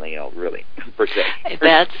terminally ill, really, per se.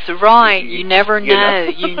 That's right. You never know.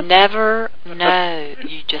 You never know.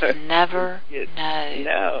 You just never know.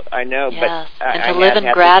 No, I know. Yes. But and to live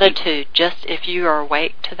in gratitude, just if you are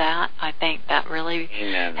awake to that, I think that really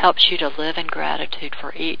helps you to live in gratitude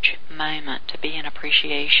for each moment, to be in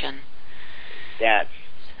appreciation. That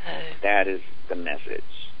is the message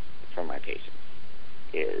from my patients,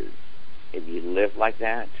 is if you live like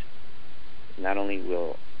that, not only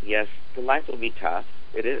will, yes, the life will be tough.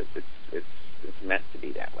 It is. It's meant to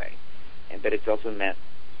be that way, but it's also meant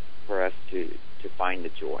for us to find the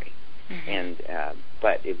joy. And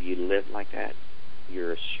but if you live like that,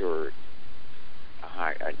 you're assured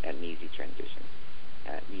an easy transition.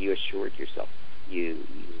 You assured yourself. You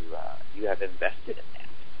have invested in that,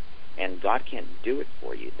 and God can't do it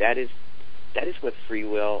for you. That is what free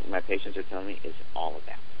will, my patients are telling me, is all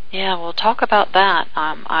about. Yeah, well, talk about that.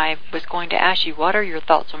 I was going to ask you, what are your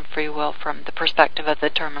thoughts on free will from the perspective of the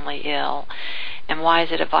terminally ill, and why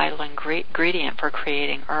is it a vital ingredient for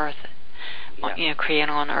creating Earth, creating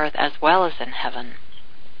on Earth as well as in heaven?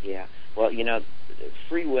 Yeah, well,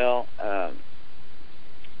 free will,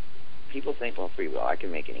 people think, well, free will, I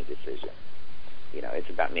can make any decision. It's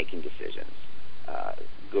about making decisions,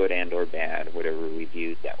 good and or bad, whatever we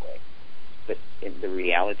view it that way. But the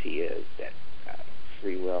reality is that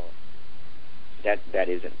free will, that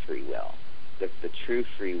isn't free will. The true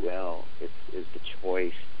free will is the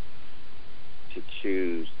choice to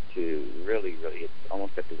choose to really, it's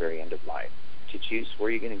almost at the very end of life, to choose where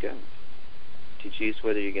you're going to go, to choose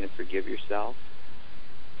whether you're going to forgive yourself,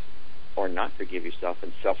 or not forgive yourself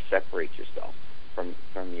and self-separate yourself from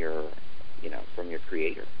your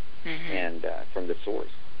Creator and from the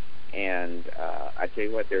source. And I tell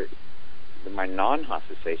you what, my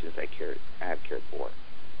non-hospice patients I have cared for,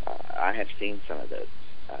 I have seen some of those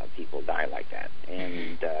people die like that.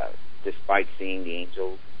 And despite seeing the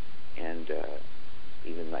angels and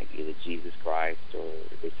even like either Jesus Christ or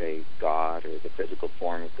they say God or the physical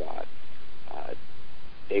form of God,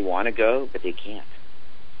 they want to go, but they can't.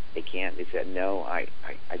 They can't. They said, no, I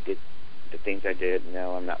did the things I did.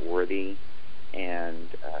 No, I'm not worthy. And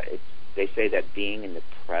they say that being in the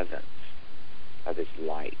presence of this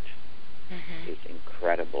light is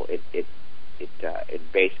incredible. It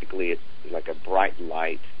basically, it's like a bright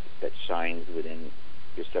light that shines within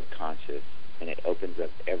your subconscious, and it opens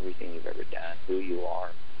up everything you've ever done, who you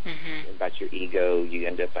are, about your ego. You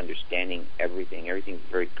end up understanding everything. Everything's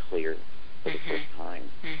very clear for the first time,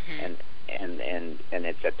 and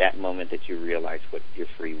it's at that moment that you realize what your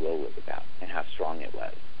free will was about and how strong it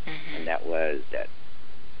was, and that was that.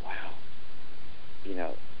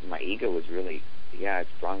 Wow, my ego was really, it's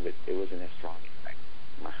strong, but it wasn't as strong as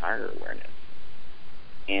my higher awareness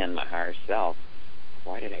and my higher self.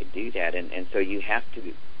 Why did I do that? And so you have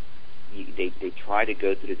to. They try to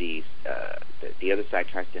go through these. The other side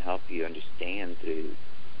tries to help you understand through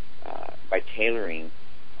by tailoring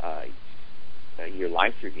your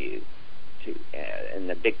life review to, and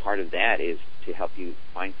the big part of that is to help you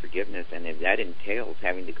find forgiveness. And if that entails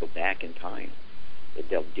having to go back in time,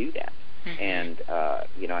 they'll do that. And I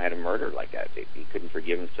had a murderer like that. He couldn't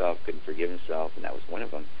forgive himself, and that was one of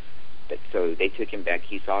them. But so they took him back.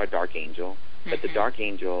 He saw a dark angel, but the dark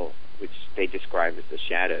angel, which they described as the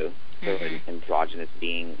shadow, so an androgynous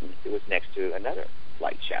being, it was next to another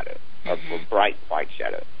light shadow, or bright white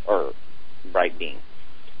shadow, or bright being.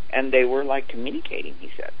 And they were like communicating,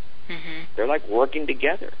 he said. They're like working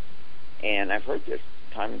together. And I've heard this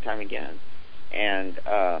time and time again. And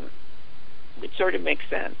it sort of makes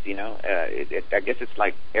sense, I guess it's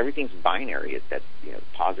like everything's binary. It's that,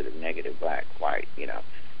 positive, negative, black, white,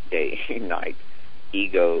 day, night,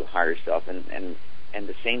 ego, higher self, and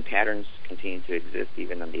the same patterns continue to exist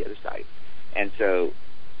even on the other side. And so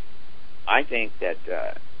I think that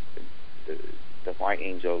the white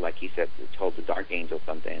angel, like he said, told the dark angel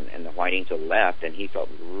something, and the white angel left, and he felt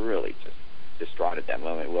really just distraught at that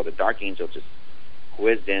moment. Well, the dark angel just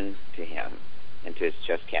whizzed into him, into his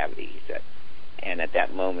chest cavity, he said. And at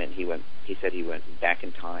that moment, he said he went back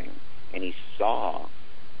in time, and he saw,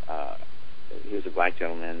 he was a black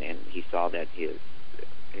gentleman, and he saw that his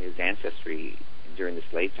ancestry during the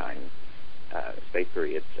slave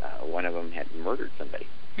periods, one of them had murdered somebody.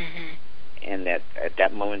 And that at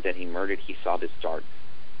that moment that he murdered, he saw this dark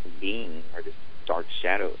being or this dark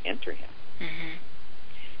shadow enter him.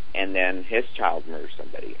 And then his child murdered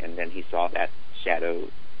somebody, and then he saw that shadow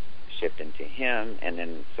shift into him, and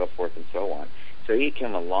then so forth and so on. So he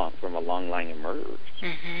came along from a long line of murderers,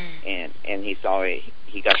 and he saw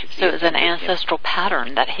he got to see. So it was an ancestral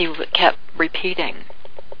pattern that he kept repeating.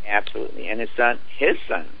 Absolutely, and his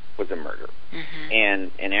son was a murderer,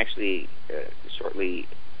 and actually shortly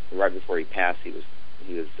right before he passed, he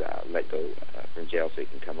was let go from jail so he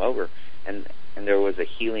can come over, and there was a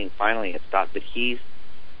healing. Finally, it stopped. But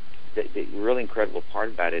the really incredible part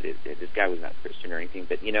about it is that this guy was not Christian or anything,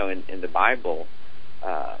 but in the Bible,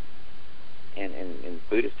 and in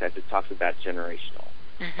Buddhist texts, it talks about generational.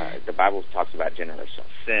 The Bible talks about generational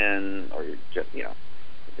sin, or just the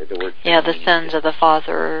word. The sins of the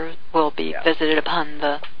father will be visited upon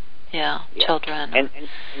the children.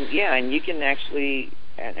 And you can actually,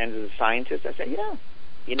 and as a scientist, I say,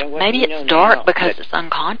 you know what? Maybe it's dark because it's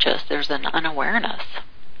unconscious. There's an unawareness.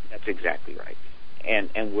 That's exactly right.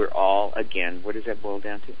 And we're all, again, what does that boil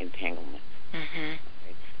down to? Entanglement.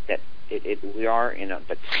 That we are in a...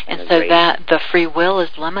 And so that the free will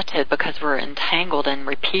is limited because we're entangled and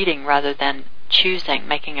repeating rather than choosing,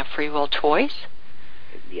 making a free will choice?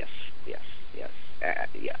 Yes.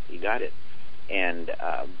 You got it. And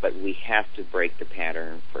but we have to break the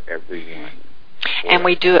pattern for everyone. And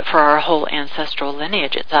we do it for our whole ancestral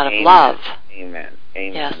lineage. It's out of love. Amen.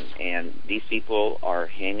 Yes. And these people are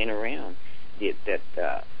hanging around.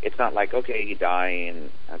 It's not like, okay, you die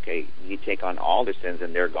and okay, you take on all their sins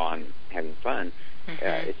and they're gone having fun.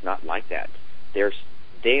 It's not like that.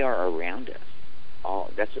 They are around us.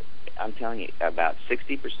 I'm telling you, about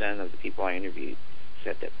 60% of the people I interviewed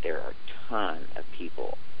said that there are a ton of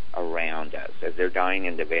people around us as they're dying,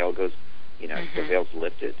 and the veil goes, the veil's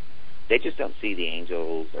lifted. They just don't see the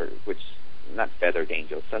angels, or which not feathered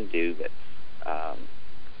angels. Some do, but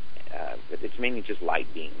it's mainly just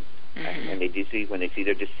light beings. and they do see, when they see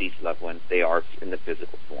their deceased loved ones, they are in the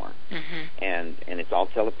physical form, and it's all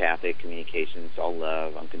telepathic communication. It's all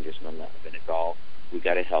love, unconditional love, and it's all, we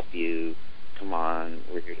got to help you. Come on,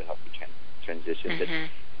 we're here to help you transition. But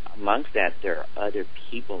amongst that, there are other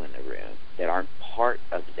people in the room that aren't part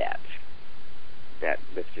of that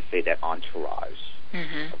let's just say that entourage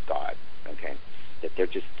of God, okay? That they're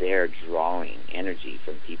just there drawing energy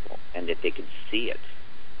from people, and that they can see it.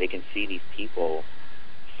 They can see these people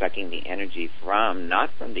sucking the energy from,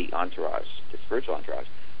 not from the entourage, the spiritual entourage,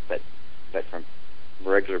 but from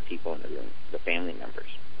regular people in the room, the family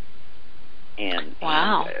members. And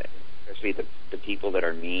especially the people that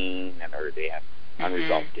are mean or they have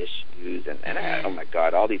unresolved issues, and oh my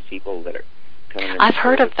God, all these people that are coming in. I've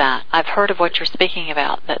heard of that. I've heard of what you're speaking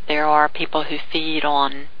about, that there are people who feed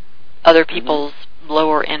on other people's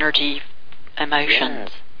lower energy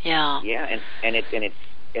emotions. Yeah, and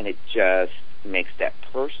it just makes that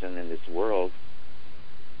person in this world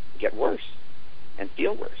get worse and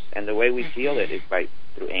feel worse. And the way we feel it is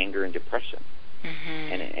through anger and depression.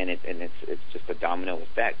 And it's just a domino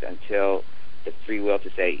effect until the free will to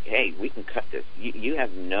say, hey, we can cut this. You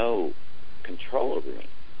have no control over me.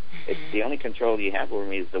 It's the only control you have over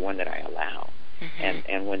me is the one that I allow.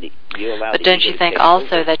 And when you allow. But don't you think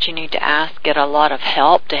also that you need to get a lot of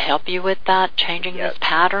help to help you with that, changing those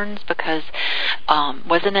patterns? Because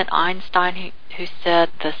wasn't it Einstein who said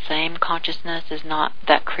the same consciousness is not,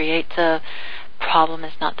 that creates a problem,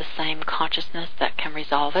 is not the same consciousness that can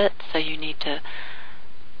resolve it? So you need to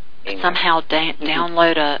somehow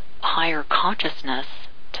download a higher consciousness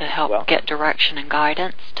to help get direction and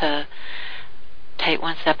guidance, to take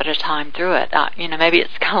one step at a time through it. Maybe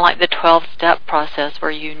it's kind of like the 12-step process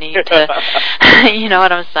where you need to, you know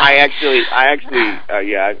what I'm saying?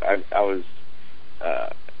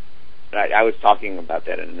 I was talking about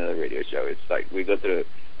that in another radio show. It's like we go through,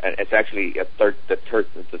 it's actually the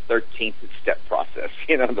 13th step process.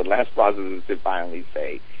 The last process is to finally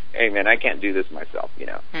say, hey man, I can't do this myself.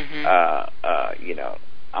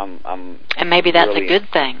 And maybe that's a good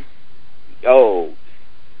thing. Oh.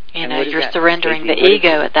 You're surrendering the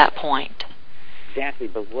ego at that point. Exactly,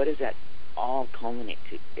 but what does that all culminate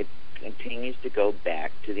to? It continues to go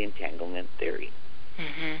back to the entanglement theory,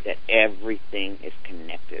 that everything is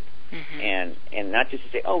connected. And not just to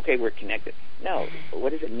say, oh, okay, we're connected. No, what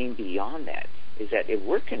does it mean beyond that? Is that if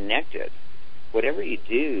we're connected, whatever you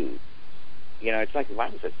do, it's like the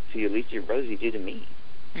Bible says, to your least of your brothers you do to me.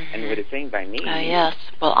 And what it's saying by me. Oh, yes.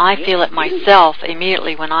 Well, I feel it myself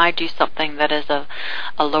immediately when I do something that is a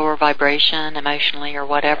lower vibration emotionally or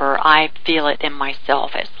whatever. I feel it in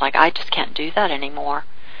myself. It's like I just can't do that anymore.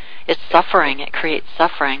 It's suffering. It creates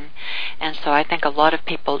suffering. And so I think a lot of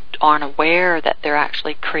people aren't aware that they're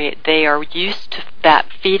actually they are used to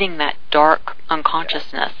that, feeding that dark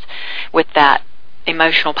unconsciousness with that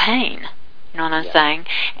emotional pain. You know what I'm saying?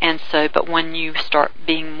 And so, but when you start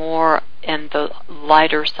being more in the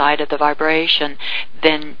lighter side of the vibration,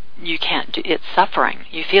 then you can't do, it's suffering.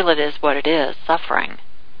 You feel it is what it is, suffering.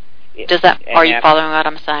 Are you following what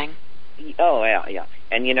I'm saying? Oh, yeah.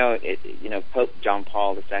 And Pope John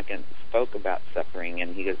Paul II spoke about suffering,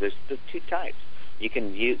 and he goes, there's two types. You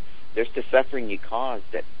can view, there's the suffering you cause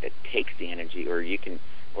that takes the energy, or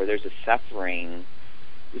there's a suffering.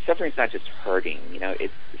 The suffering is not just hurting,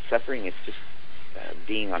 suffering is just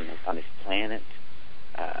being on this planet,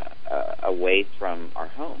 away from our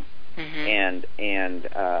home, and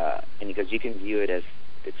because you can view it as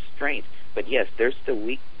its strength. But yes, there's the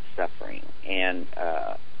weak suffering, and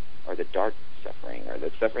or the dark suffering, or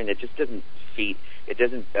the suffering that just doesn't feed. It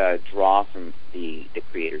doesn't draw from the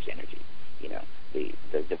Creator's energy,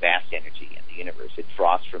 the vast energy in the universe. It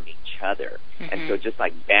draws from each other, and so just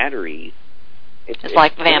like batteries. It's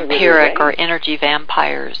like vampiric or energy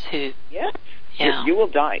vampires who... Yes. You will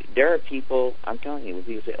die. There are people, I'm telling you, when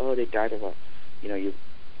people say, oh, they died of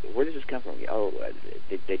where does this come from? Oh,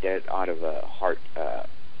 they died out of a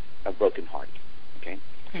broken heart. Okay?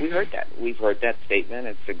 We heard that. We've heard that statement.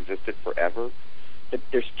 It's existed forever. But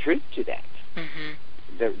there's truth to that.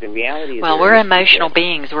 The reality is... Well, we're emotional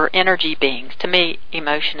beings. We're energy beings. To me,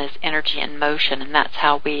 emotion is energy in motion, and that's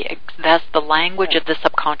how that's the language of the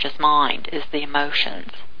subconscious mind, is the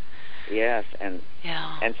emotions. Yes, and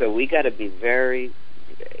so we got to be very...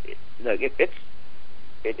 Look, it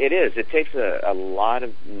is. It takes a lot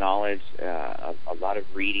of knowledge, a lot of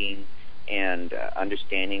reading, and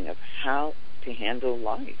understanding of how to handle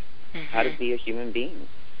life, how to be a human being.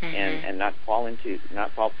 And not fall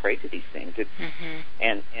prey to these things. It's,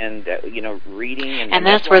 and reading and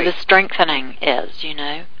that's where the strengthening is.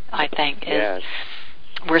 I think is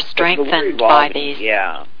we're strengthened by these.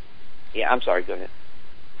 Yeah. I'm sorry. Go ahead.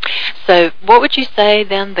 So what would you say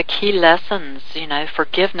then the key lessons,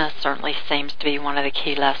 forgiveness certainly seems to be one of the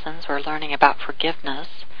key lessons. We're learning about forgiveness.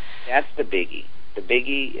 That's the biggie. The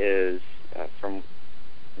biggie is, in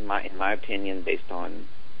my opinion, based on,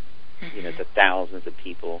 the thousands of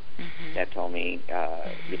people that told me,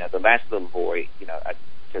 the last little boy,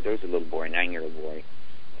 so there was a little boy, a 9-year-old boy,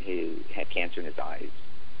 who had cancer in his eyes,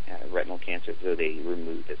 retinal cancer, so they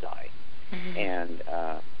removed his eye. And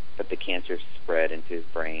but the cancer spread into his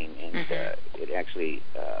brain, and it actually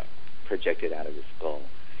projected out of his skull.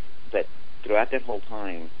 But throughout that whole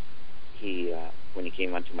time, he, when he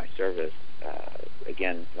came onto my service,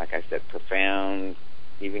 again, like I said, profound.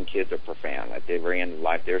 Even kids are profound. Like, they're very in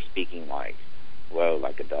life. They're speaking like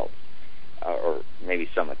adults, or maybe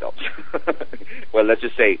some adults. Well, let's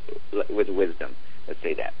just say with wisdom. Let's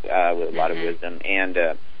say that with a lot of wisdom, and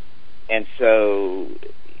so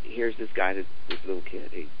here's this guy, this little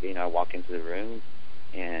kid. I walk into the room,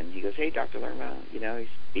 and he goes, "Hey, Dr. Lerma," he's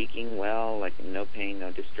speaking well, like no pain,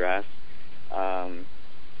 no distress, and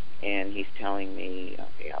he's telling me,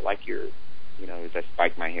 "Hey, I like your, as I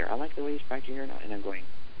spike my hair, I like the way you spike your hair now." And I'm going,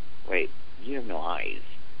 "Wait, you have no eyes.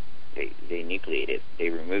 They nucleated. They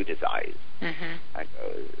removed his eyes."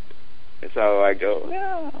 So I go,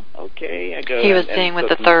 "Well, okay." I go. He was seeing with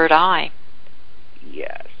the third eye.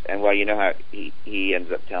 Yes, and well, how he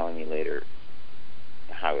ends up telling me later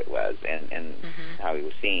how it was and how he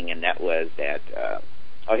was seeing, and that was that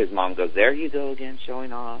his mom goes, "There you go again,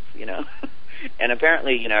 showing off," and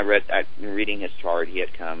apparently, I've been reading his chart. He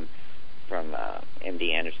had come from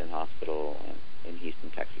MD Anderson Hospital in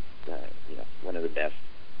Houston, Texas, one of the best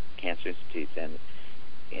cancer institutes, and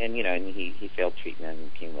he failed treatment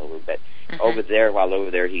and came over, but while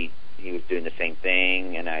over there, he was doing the same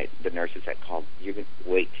thing, and the nurses had called, "You're going to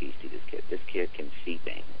wait till you see this kid. This kid can see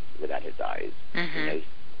things without his eyes."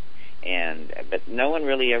 But no one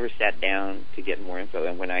really ever sat down to get more info.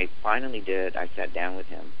 And when I finally did, I sat down with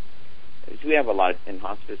him. So we have a lot in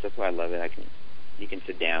hospice. That's why I love it. You can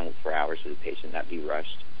sit down for hours with a patient, not be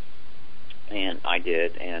rushed. And I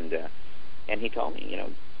did, and he told me,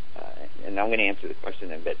 and I'm going to answer the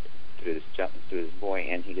question a bit through this boy,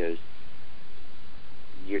 and he goes,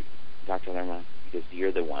 "You're Dr. Lerma," he goes,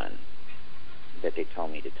 "you're the one that they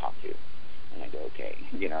told me to talk to." And I go, "Okay,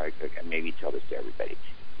 maybe tell this to everybody."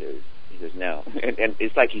 He goes, "No," and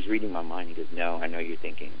it's like he's reading my mind. He goes, "No, I know you're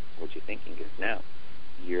thinking what you're thinking." He goes, "No,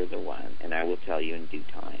 you're the one, and I will tell you in due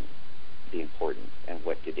time the importance and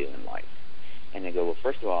what to do in life." And I go, "Well,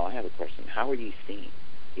 first of all, I have a question. How are you seeing?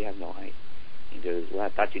 You have no eyes." He goes, "Well, I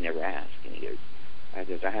thought you never asked." And he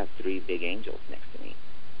goes, "I have 3 big angels next to me."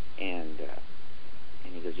 And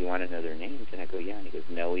he goes, "You want to know their names?" And I go, "Yeah." And he goes,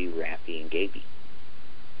 "Noe, Rafi, and Gaby."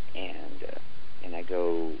 And I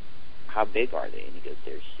go, "How big are they?" And he goes,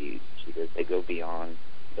 "They're huge." He goes, "They go beyond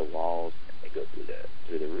the walls, and they go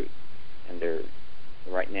through the roof. And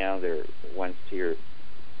right now they're one's to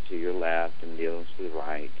your left, and the other's to the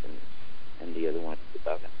right, and the other one's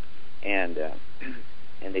above him. And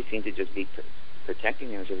they seem to just be protecting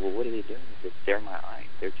him." I said, "Well, what are they doing?" He said, "They're my eyes.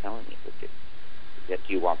 They're telling me that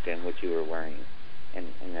you walked in, what you were wearing."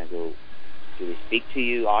 And I go, "Do they speak to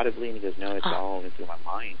you audibly?" And he goes, "No, it's all into my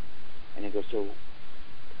mind." And I go, "So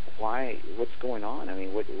why? What's going on? I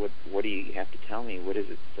mean, what do you have to tell me? What is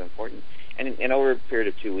it so important?" And over a period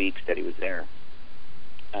of 2 weeks that he was there,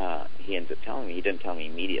 he ends up telling me. He didn't tell me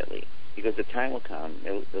immediately. He goes, "The time will come.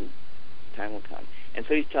 The time will come." And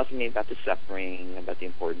so he's telling me about the suffering, about the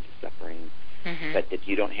importance of suffering, but that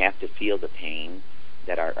you don't have to feel the pain,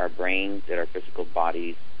 that our brains, that our physical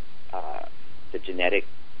bodies, the genetic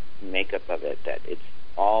makeup of it, that it's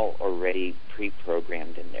all already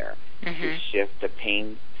pre-programmed in there to shift the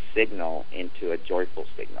pain signal into a joyful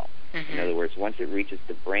signal. In other words, once it reaches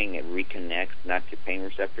the brain, it reconnects not to pain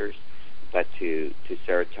receptors, but to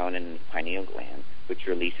serotonin in the pineal gland, which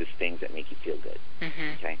releases things that make you feel good.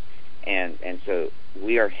 Okay, and so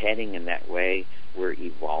we are heading in that way. We're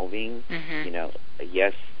evolving.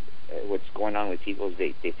 Yes, what's going on with people is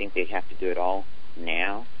they think they have to do it all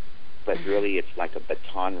now, but really it's like a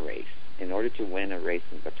baton race. In order to win a race,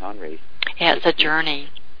 it's a journey.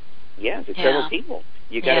 Yeah, it's several people.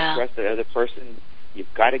 You got to trust the other person.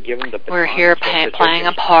 You've got to give them the baton. We're here playing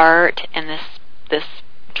a part in this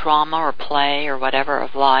drama or play or whatever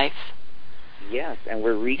of life. Yes, and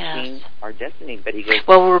we're reaching our destiny. But he goes,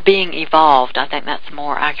 well, we're being evolved. I think that's a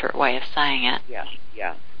more accurate way of saying it.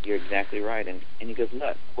 Yeah, you're exactly right. And he goes,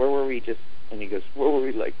 "Look, where were we just?" And he goes, "Where were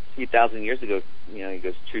we like 2,000 years ago?" He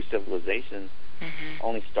goes, "True civilization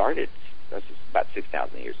only started about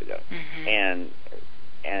 6,000 years ago, and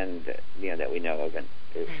that we know of, and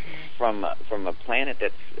from a planet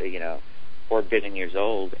that's 4 billion years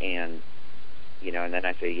old, and and then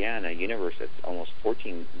I say, yeah, in a universe that's almost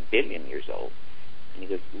 14 billion years old. And he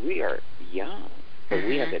goes, we are young, but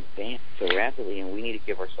we have advanced so rapidly, and we need to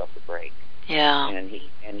give ourselves a break. Yeah. And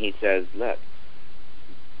he says, look,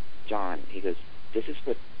 John, he goes, this is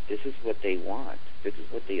what they want. This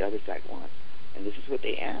is what the other side wants, and this is what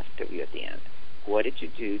they asked of you at the end. What did you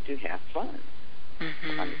do to have fun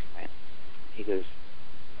on this planet? He goes,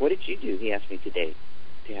 what did you do? He asked me today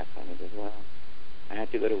to have fun. He goes, well, I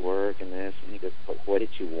had to go to work and this. And he goes, but what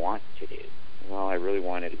did you want to do? Well, I really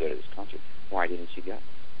wanted to go to this concert. Why didn't you go?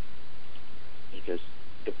 He goes,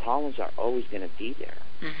 the problems are always going to be there.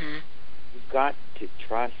 You've got to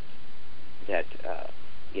trust that,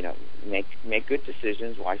 make good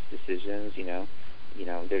decisions, wise decisions.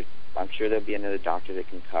 I'm sure there'll be another doctor that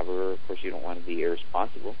can cover. Of course, you don't want to be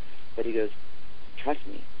irresponsible. But he goes, trust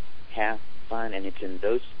me, have fun. And it's in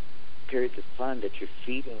those periods of fun that you're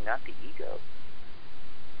feeding not the ego,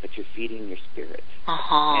 but you're feeding your spirit.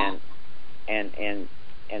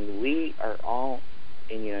 And we are all,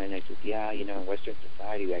 and I said, in Western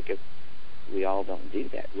society, I guess we all don't do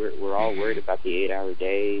that. We're all worried about the 8-hour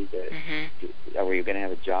days, where you're going to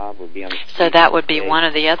have a job or be on the street. So that would be one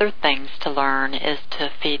of the other things to learn, is to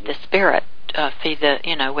feed the spirit, feed the,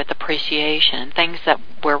 with appreciation, things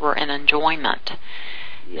where we're in enjoyment,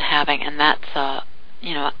 having, and that's, I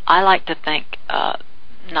like to think,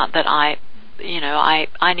 not that I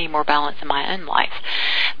need more balance in my own life,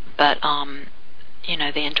 but,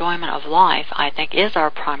 the enjoyment of life, I think, is our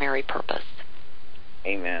primary purpose.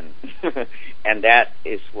 Amen. And that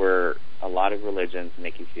is where a lot of religions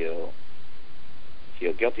make you feel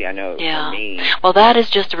guilty. I know for me. Well, that is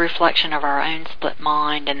just a reflection of our own split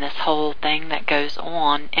mind and this whole thing that goes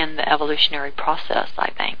on in the evolutionary process, I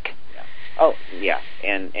think. Yeah. Oh, yeah.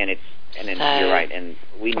 And you're right. And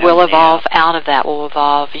we'll evolve out of that. We'll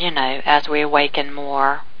evolve, as we awaken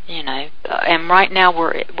more, and right now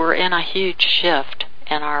we're in a huge shift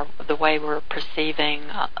in the way we're perceiving.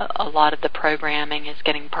 A lot of the programming is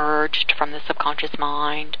getting purged from the subconscious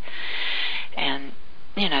mind, and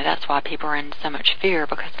that's why people are in so much fear,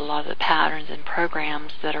 because a lot of the patterns and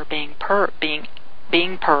programs that are being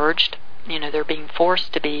purged, they're being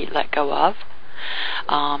forced to be let go of.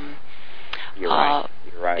 You're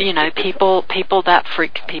right. People that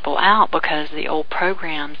freaks people out, because the old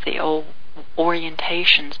programs, the old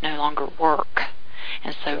orientations no longer work.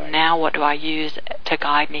 And so now what do I use to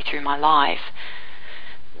guide me through my life?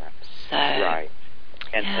 So,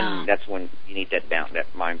 and that's when you need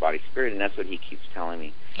that mind, body, spirit, and that's what he keeps telling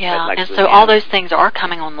me. Yeah, and so all those things are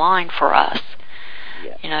coming online for us.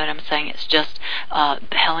 Yeah. You know what I'm saying? It's just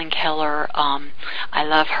Helen Keller, I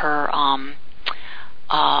love her,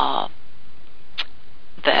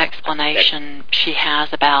 the explanation she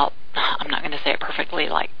has about, I'm not going to say it perfectly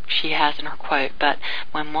like she has in her quote, but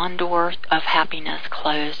when one door of happiness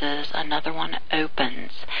closes, another one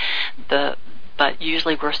opens. But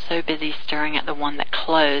usually we're so busy staring at the one that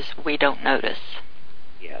closed, we don't notice.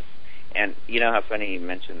 Yes. And you know how funny you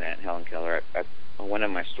mentioned that, Helen Keller. One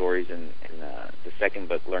of my stories in the second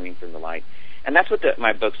book, Learning from the Light, and that's what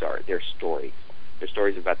my books are. They're stories. They're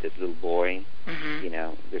stories about this little boy.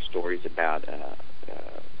 They're stories about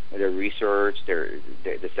their research.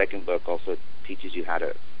 The second book also teaches you how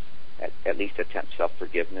to at least attempt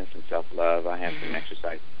self-forgiveness and self-love. I have some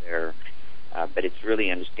exercises there. But it's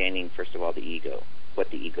really understanding, first of all, the ego, what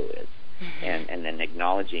the ego is, and then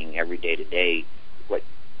acknowledging every day to day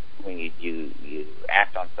when you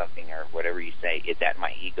act on something or whatever you say, is that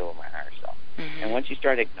my ego or my higher self? And once you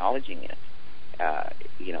start acknowledging it,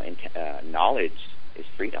 knowledge is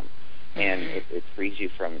freedom, and it frees you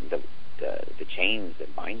from the chains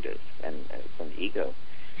that bind us and from the ego.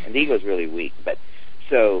 And the ego is really weak, but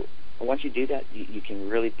so once you do that, you can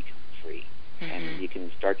really become free. And you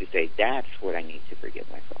can start to say, that's what I need to forgive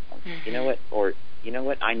myself on. You know what? Or, you know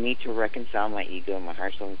what? I need to reconcile my ego and my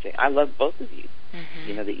higher self and say, I love both of you.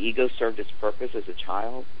 The ego served its purpose as a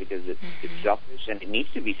child because it's selfish, and it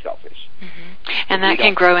needs to be selfish. And that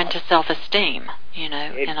can grow into self-esteem,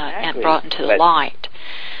 exactly. and brought into the light.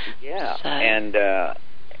 Yeah. So. And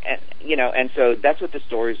so that's what the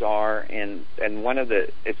stories are. And one of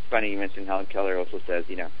it's funny you mentioned Helen Keller also says,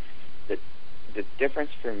 that the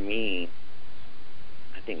difference for me,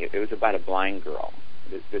 I think it was about a blind girl.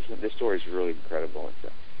 This story is really incredible.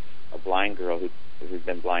 It's a blind girl who's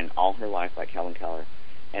been blind all her life, like Helen Keller,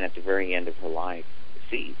 and at the very end of her life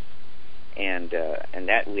sees. And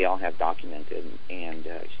that we all have documented. And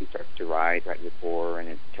she starts to write right before, and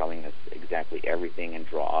it's telling us exactly everything, and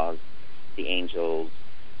draws the angels,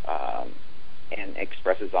 and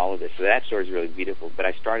expresses all of this. So that story is really beautiful. But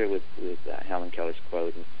I started with Helen Keller's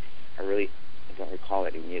quote, and I really recall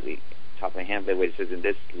it immediately top of my hand, but what it says in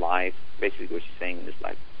this life, basically what she's saying in this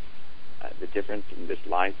life, the difference in this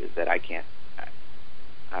life is that I can't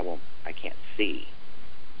see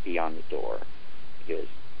beyond the door,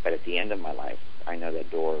 but at the end of my life, I know that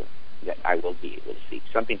door that I will be able to see,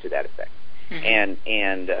 something to that effect. And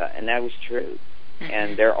that was true.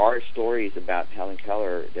 And there are stories about Helen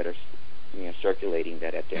Keller that are, circulating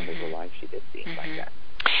that at the end of her life she did things like that.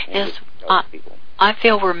 Yes, I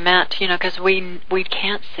feel we're meant, because we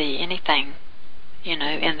can't see anything, in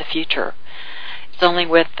the future. It's only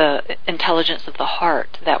with the intelligence of the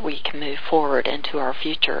heart that we can move forward into our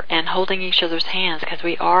future, and holding each other's hands, because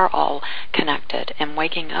we are all connected, and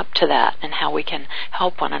waking up to that and how we can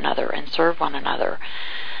help one another and serve one another.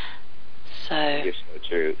 So you're so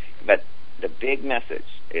true. But the big message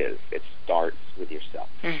is it starts with yourself.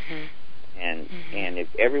 And if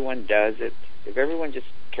everyone does it, if everyone just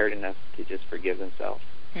cared enough to just forgive themselves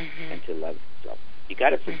and to love themselves, you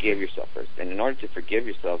got to forgive yourself first. And in order to forgive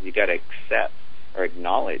yourself, you got to accept or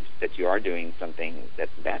acknowledge that you are doing something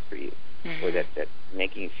that's bad for you, or that's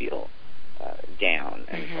making you feel down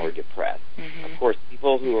or depressed. Of course,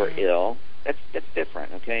 people who are ill, that's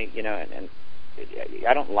different, okay? And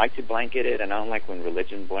I don't like to blanket it, and I don't like when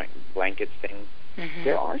religion blankets things.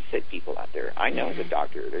 There are sick people out there. I know as a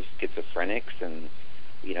doctor, there's schizophrenics, and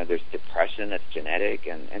there's depression that's genetic,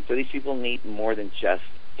 and so these people need more than just,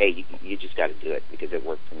 hey, you just got to do it because it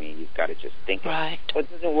worked for me. You've got to just think right. it. But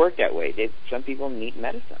it doesn't work that way. Some people need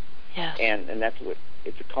medicine. Yes. And that's what,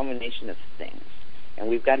 it's a culmination of things. And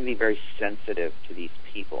we've got to be very sensitive to these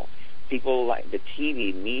people. People like the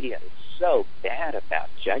TV media is so bad about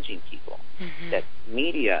judging people. That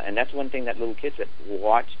media, and that's one thing that little kid said,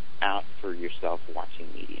 watch out for yourself watching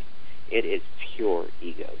media. It is pure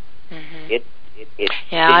ego. It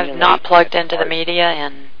I've not plugged into the media,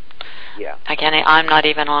 and I'm not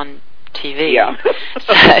even on TV. Yeah.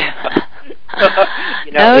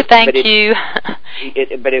 No, thank you.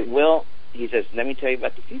 But it will. He says, let me tell you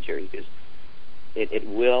about the future. He says, it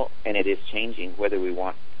will, and it is changing, whether we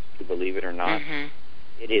want to believe it or not.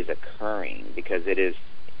 It is occurring because it's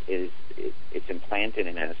implanted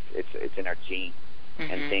in us. It's in our genes.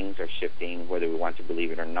 And things are shifting, whether we want to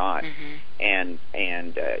believe it or not. And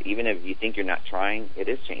even if you think you're not trying, it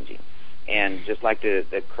is changing. And just like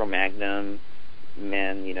the Cro-Magnon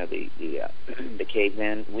men, the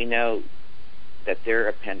cavemen, we know that their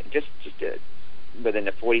appendix, just within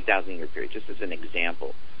a 40,000 year period, just as an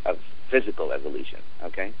example of physical evolution,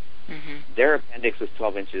 okay? Their appendix was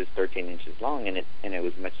 12 inches, 13 inches long, and it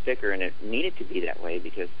was much thicker, and it needed to be that way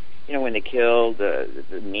because when they killed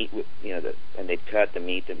the meat, and they'd cut the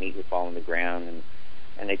meat would fall on the ground,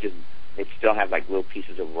 and they'd still have like little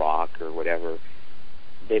pieces of rock or whatever.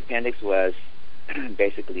 The appendix was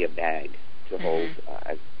basically a bag to hold,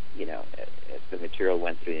 as the material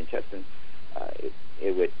went through the intestine,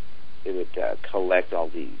 it would collect all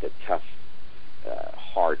the tough,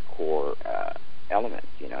 hardcore elements,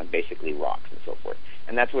 basically rocks and so forth.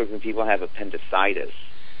 And that's why when people have appendicitis,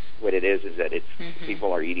 what it is that it's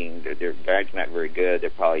people are eating, their diet's not very good.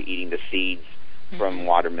 They're probably eating the seeds from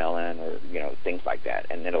watermelon or things like that,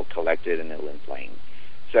 and it'll collect it and it'll inflame.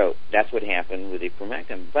 So that's what happened with the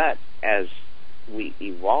Cro-Magnon. But as we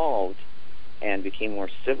evolved and became more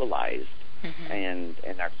civilized, and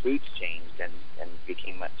our foods changed and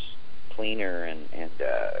became much cleaner and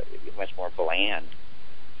much more bland,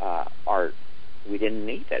 we didn't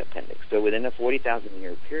need that appendix. So within a 40,000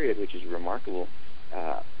 year period, which is remarkable,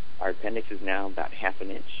 our appendix is now about half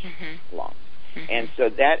an inch long. And so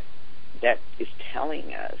that is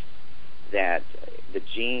telling us that the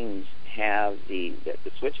genes have the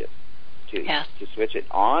switches to switch it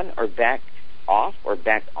on or back off or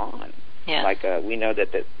back on. Yes. Like we know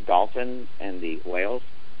that the dolphins and the whales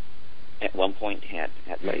at one point had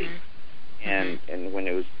legs, and when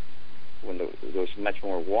there was much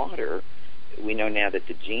more water, we know now that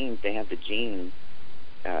they have the genes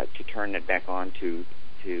to turn it back on to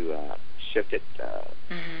shift it,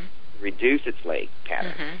 reduce its leg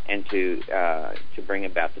pattern, and to bring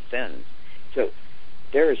about the fins. So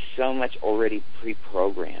there is so much already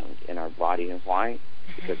pre-programmed in our body, and why?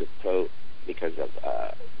 Because of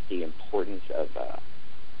the importance of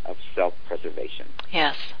self-preservation.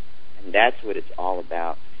 Yes. And that's what it's all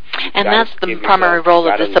about. And that's the primary role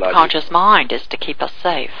of the subconscious mind, is to keep us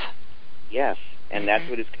safe. Yes, and that's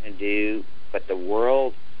what it's going to do. But the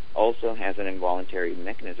world also has an involuntary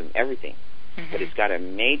mechanism, everything. But it's got a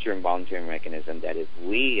major involuntary mechanism that if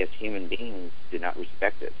we as human beings do not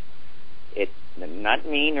respect it, it's not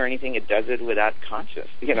mean or anything, it does it without conscious,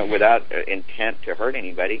 without intent to hurt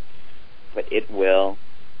anybody, but it will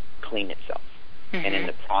clean itself. Mm-hmm. And in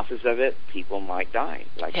the process of it, people might die,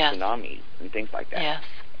 like yes. tsunamis and things like that.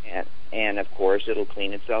 Yes. And of course, it'll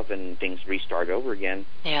clean itself and things restart over again.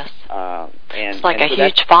 Yes. And it's like and a so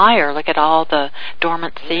huge fire. Look at all the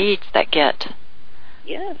dormant seeds that get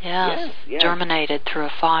germinated through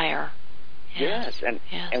a fire. Yes.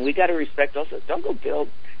 And we got to respect also. Don't go build.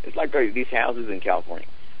 It's like these houses in California.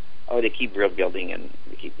 Oh, they keep building and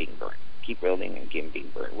they keep being burned. Keep building and keep being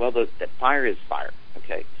burned. Well, the fire is fire.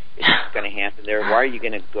 Okay, it's going to happen there. Why are you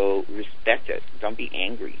going to go respect it? Don't be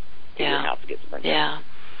angry if your house gets burned down.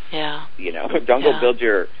 Yeah. You know, don't go build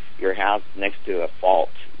your house next to a fault.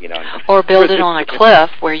 You know, or build it on a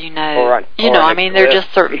cliff where you know. I mean, there are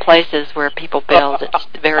just certain places where people build. It's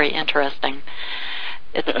very interesting.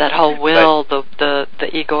 It's that whole will, the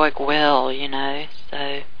egoic will, you know.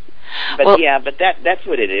 So. But that's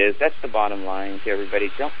what it is. That's the bottom line to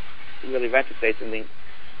everybody. Don't really, if I have to say something,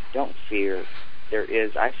 don't fear. There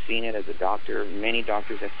is. I've seen it as a doctor. Many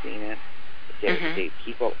doctors have seen it.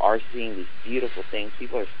 People are seeing these beautiful things.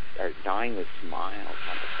 People are dying with smiles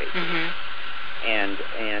on their faces.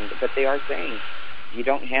 But they are saying you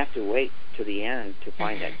don't have to wait to the end to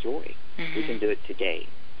find that joy. We can do it today.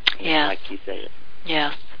 Like you say.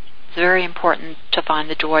 Yes. It's very important to find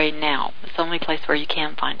the joy now. It's the only place where you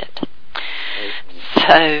can find it.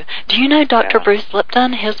 So, do you know Dr. Bruce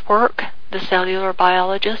Lipton, his work, the cellular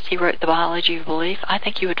biologist? He wrote The Biology of Belief. I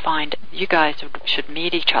think you guys should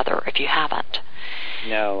meet each other if you haven't.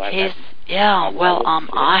 No, I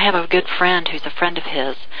have a good friend who's a friend of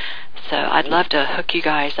his, so I'd love to hook you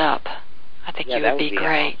guys up. I think you would be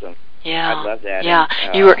great. Awesome. Yeah, I'd love that. Yeah,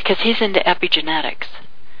 because he's into epigenetics.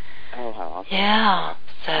 Oh, how awesome! Yeah,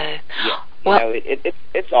 so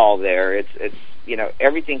it's all there. It's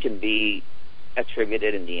everything can be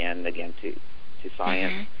attributed in the end again to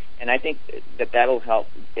science, and I think that'll help.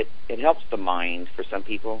 It helps the mind for some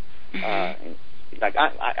people. Like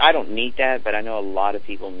I don't need that, but I know a lot of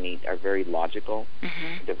people are very logical.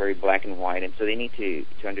 They're very black and white, and so they need to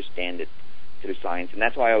understand it through science, and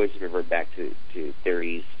that's why I always revert back to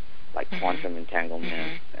theories like quantum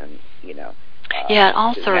entanglement and it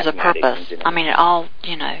all serves a purpose. I mean, it all,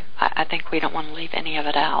 I think we don't want to leave any of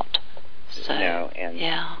it out. So,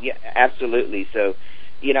 absolutely. So,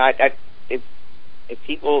 if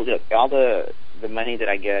people, all the money that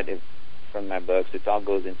I get from my books, it all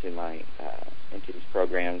goes into my into these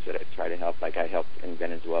programs that I try to help. Like I helped in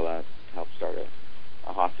Venezuela, helped start a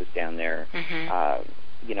hospice down there.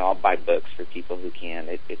 I'll buy books for people who can.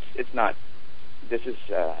 It's not. This is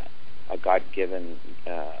a God-given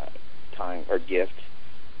time or gift.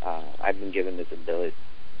 I've been given this ability,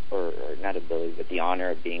 or not ability, but the honor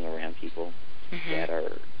of being around people that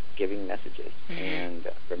are giving messages and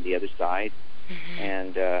from the other side.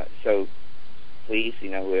 And so, please,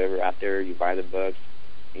 whoever out there, you buy the books,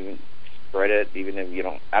 even spread it, even if you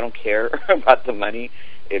don't. I don't care about the money.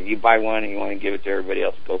 If you buy one and you want to give it to everybody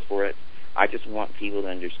else, go for it. I just want people to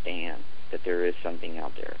understand that there is something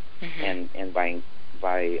out there, and by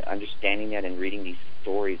understanding that and reading these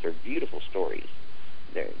stories, they're beautiful stories.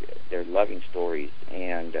 They're loving stories,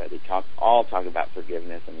 and they all talk about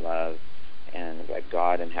forgiveness and love, and about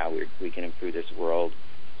God and how we can improve this world,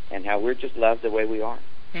 and how we're just loved the way we are,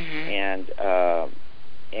 and that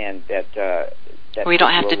we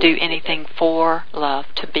don't have to do anything for love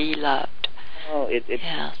to be loved. Oh, and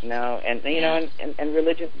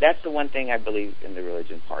religion. That's the one thing I believe in the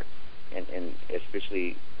religion part, and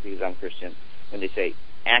especially because I'm Christian. When they say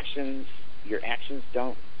your actions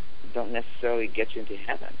don't necessarily get you into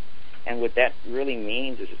heaven, and what that really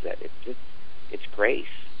means is that it's grace.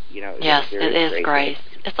 Yes, it is grace.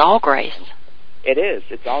 It's all grace. It is.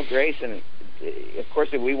 It's all grace, and of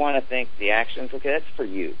course, if we want to think the actions, okay, that's for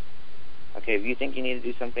you. Okay, if you think you need to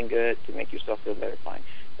do something good to make yourself feel better, fine.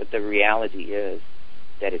 But the reality is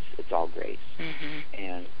that it's all grace,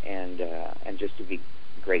 and just to be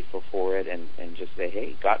grateful for it, and just say,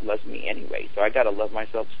 hey, God loves me anyway, so I got to love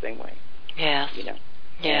myself the same way. Yes.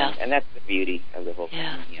 Yeah. And that's the beauty of the whole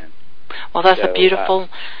thing. Yeah. Well, that's a beautiful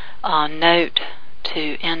note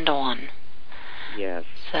to end on. Yes.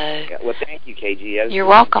 So. Well, thank you, KG. You're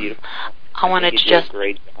welcome. I wanted to just.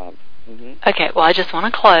 Great job. Okay, well, I just want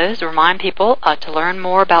to close, remind people to learn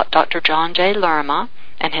more about Dr. John J. Lerma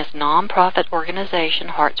and his nonprofit organization,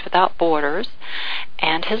 Hearts Without Borders,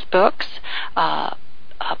 and his books.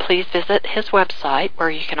 Please visit his website, where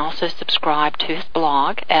you can also subscribe to his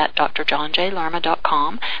blog at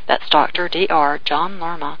drjohnjlerma.com. That's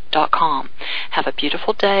drjohnlerma.com. Have a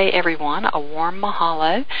beautiful day, everyone. A warm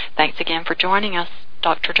mahalo. Thanks again for joining us,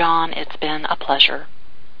 Dr. John. It's been a pleasure.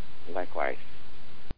 Likewise.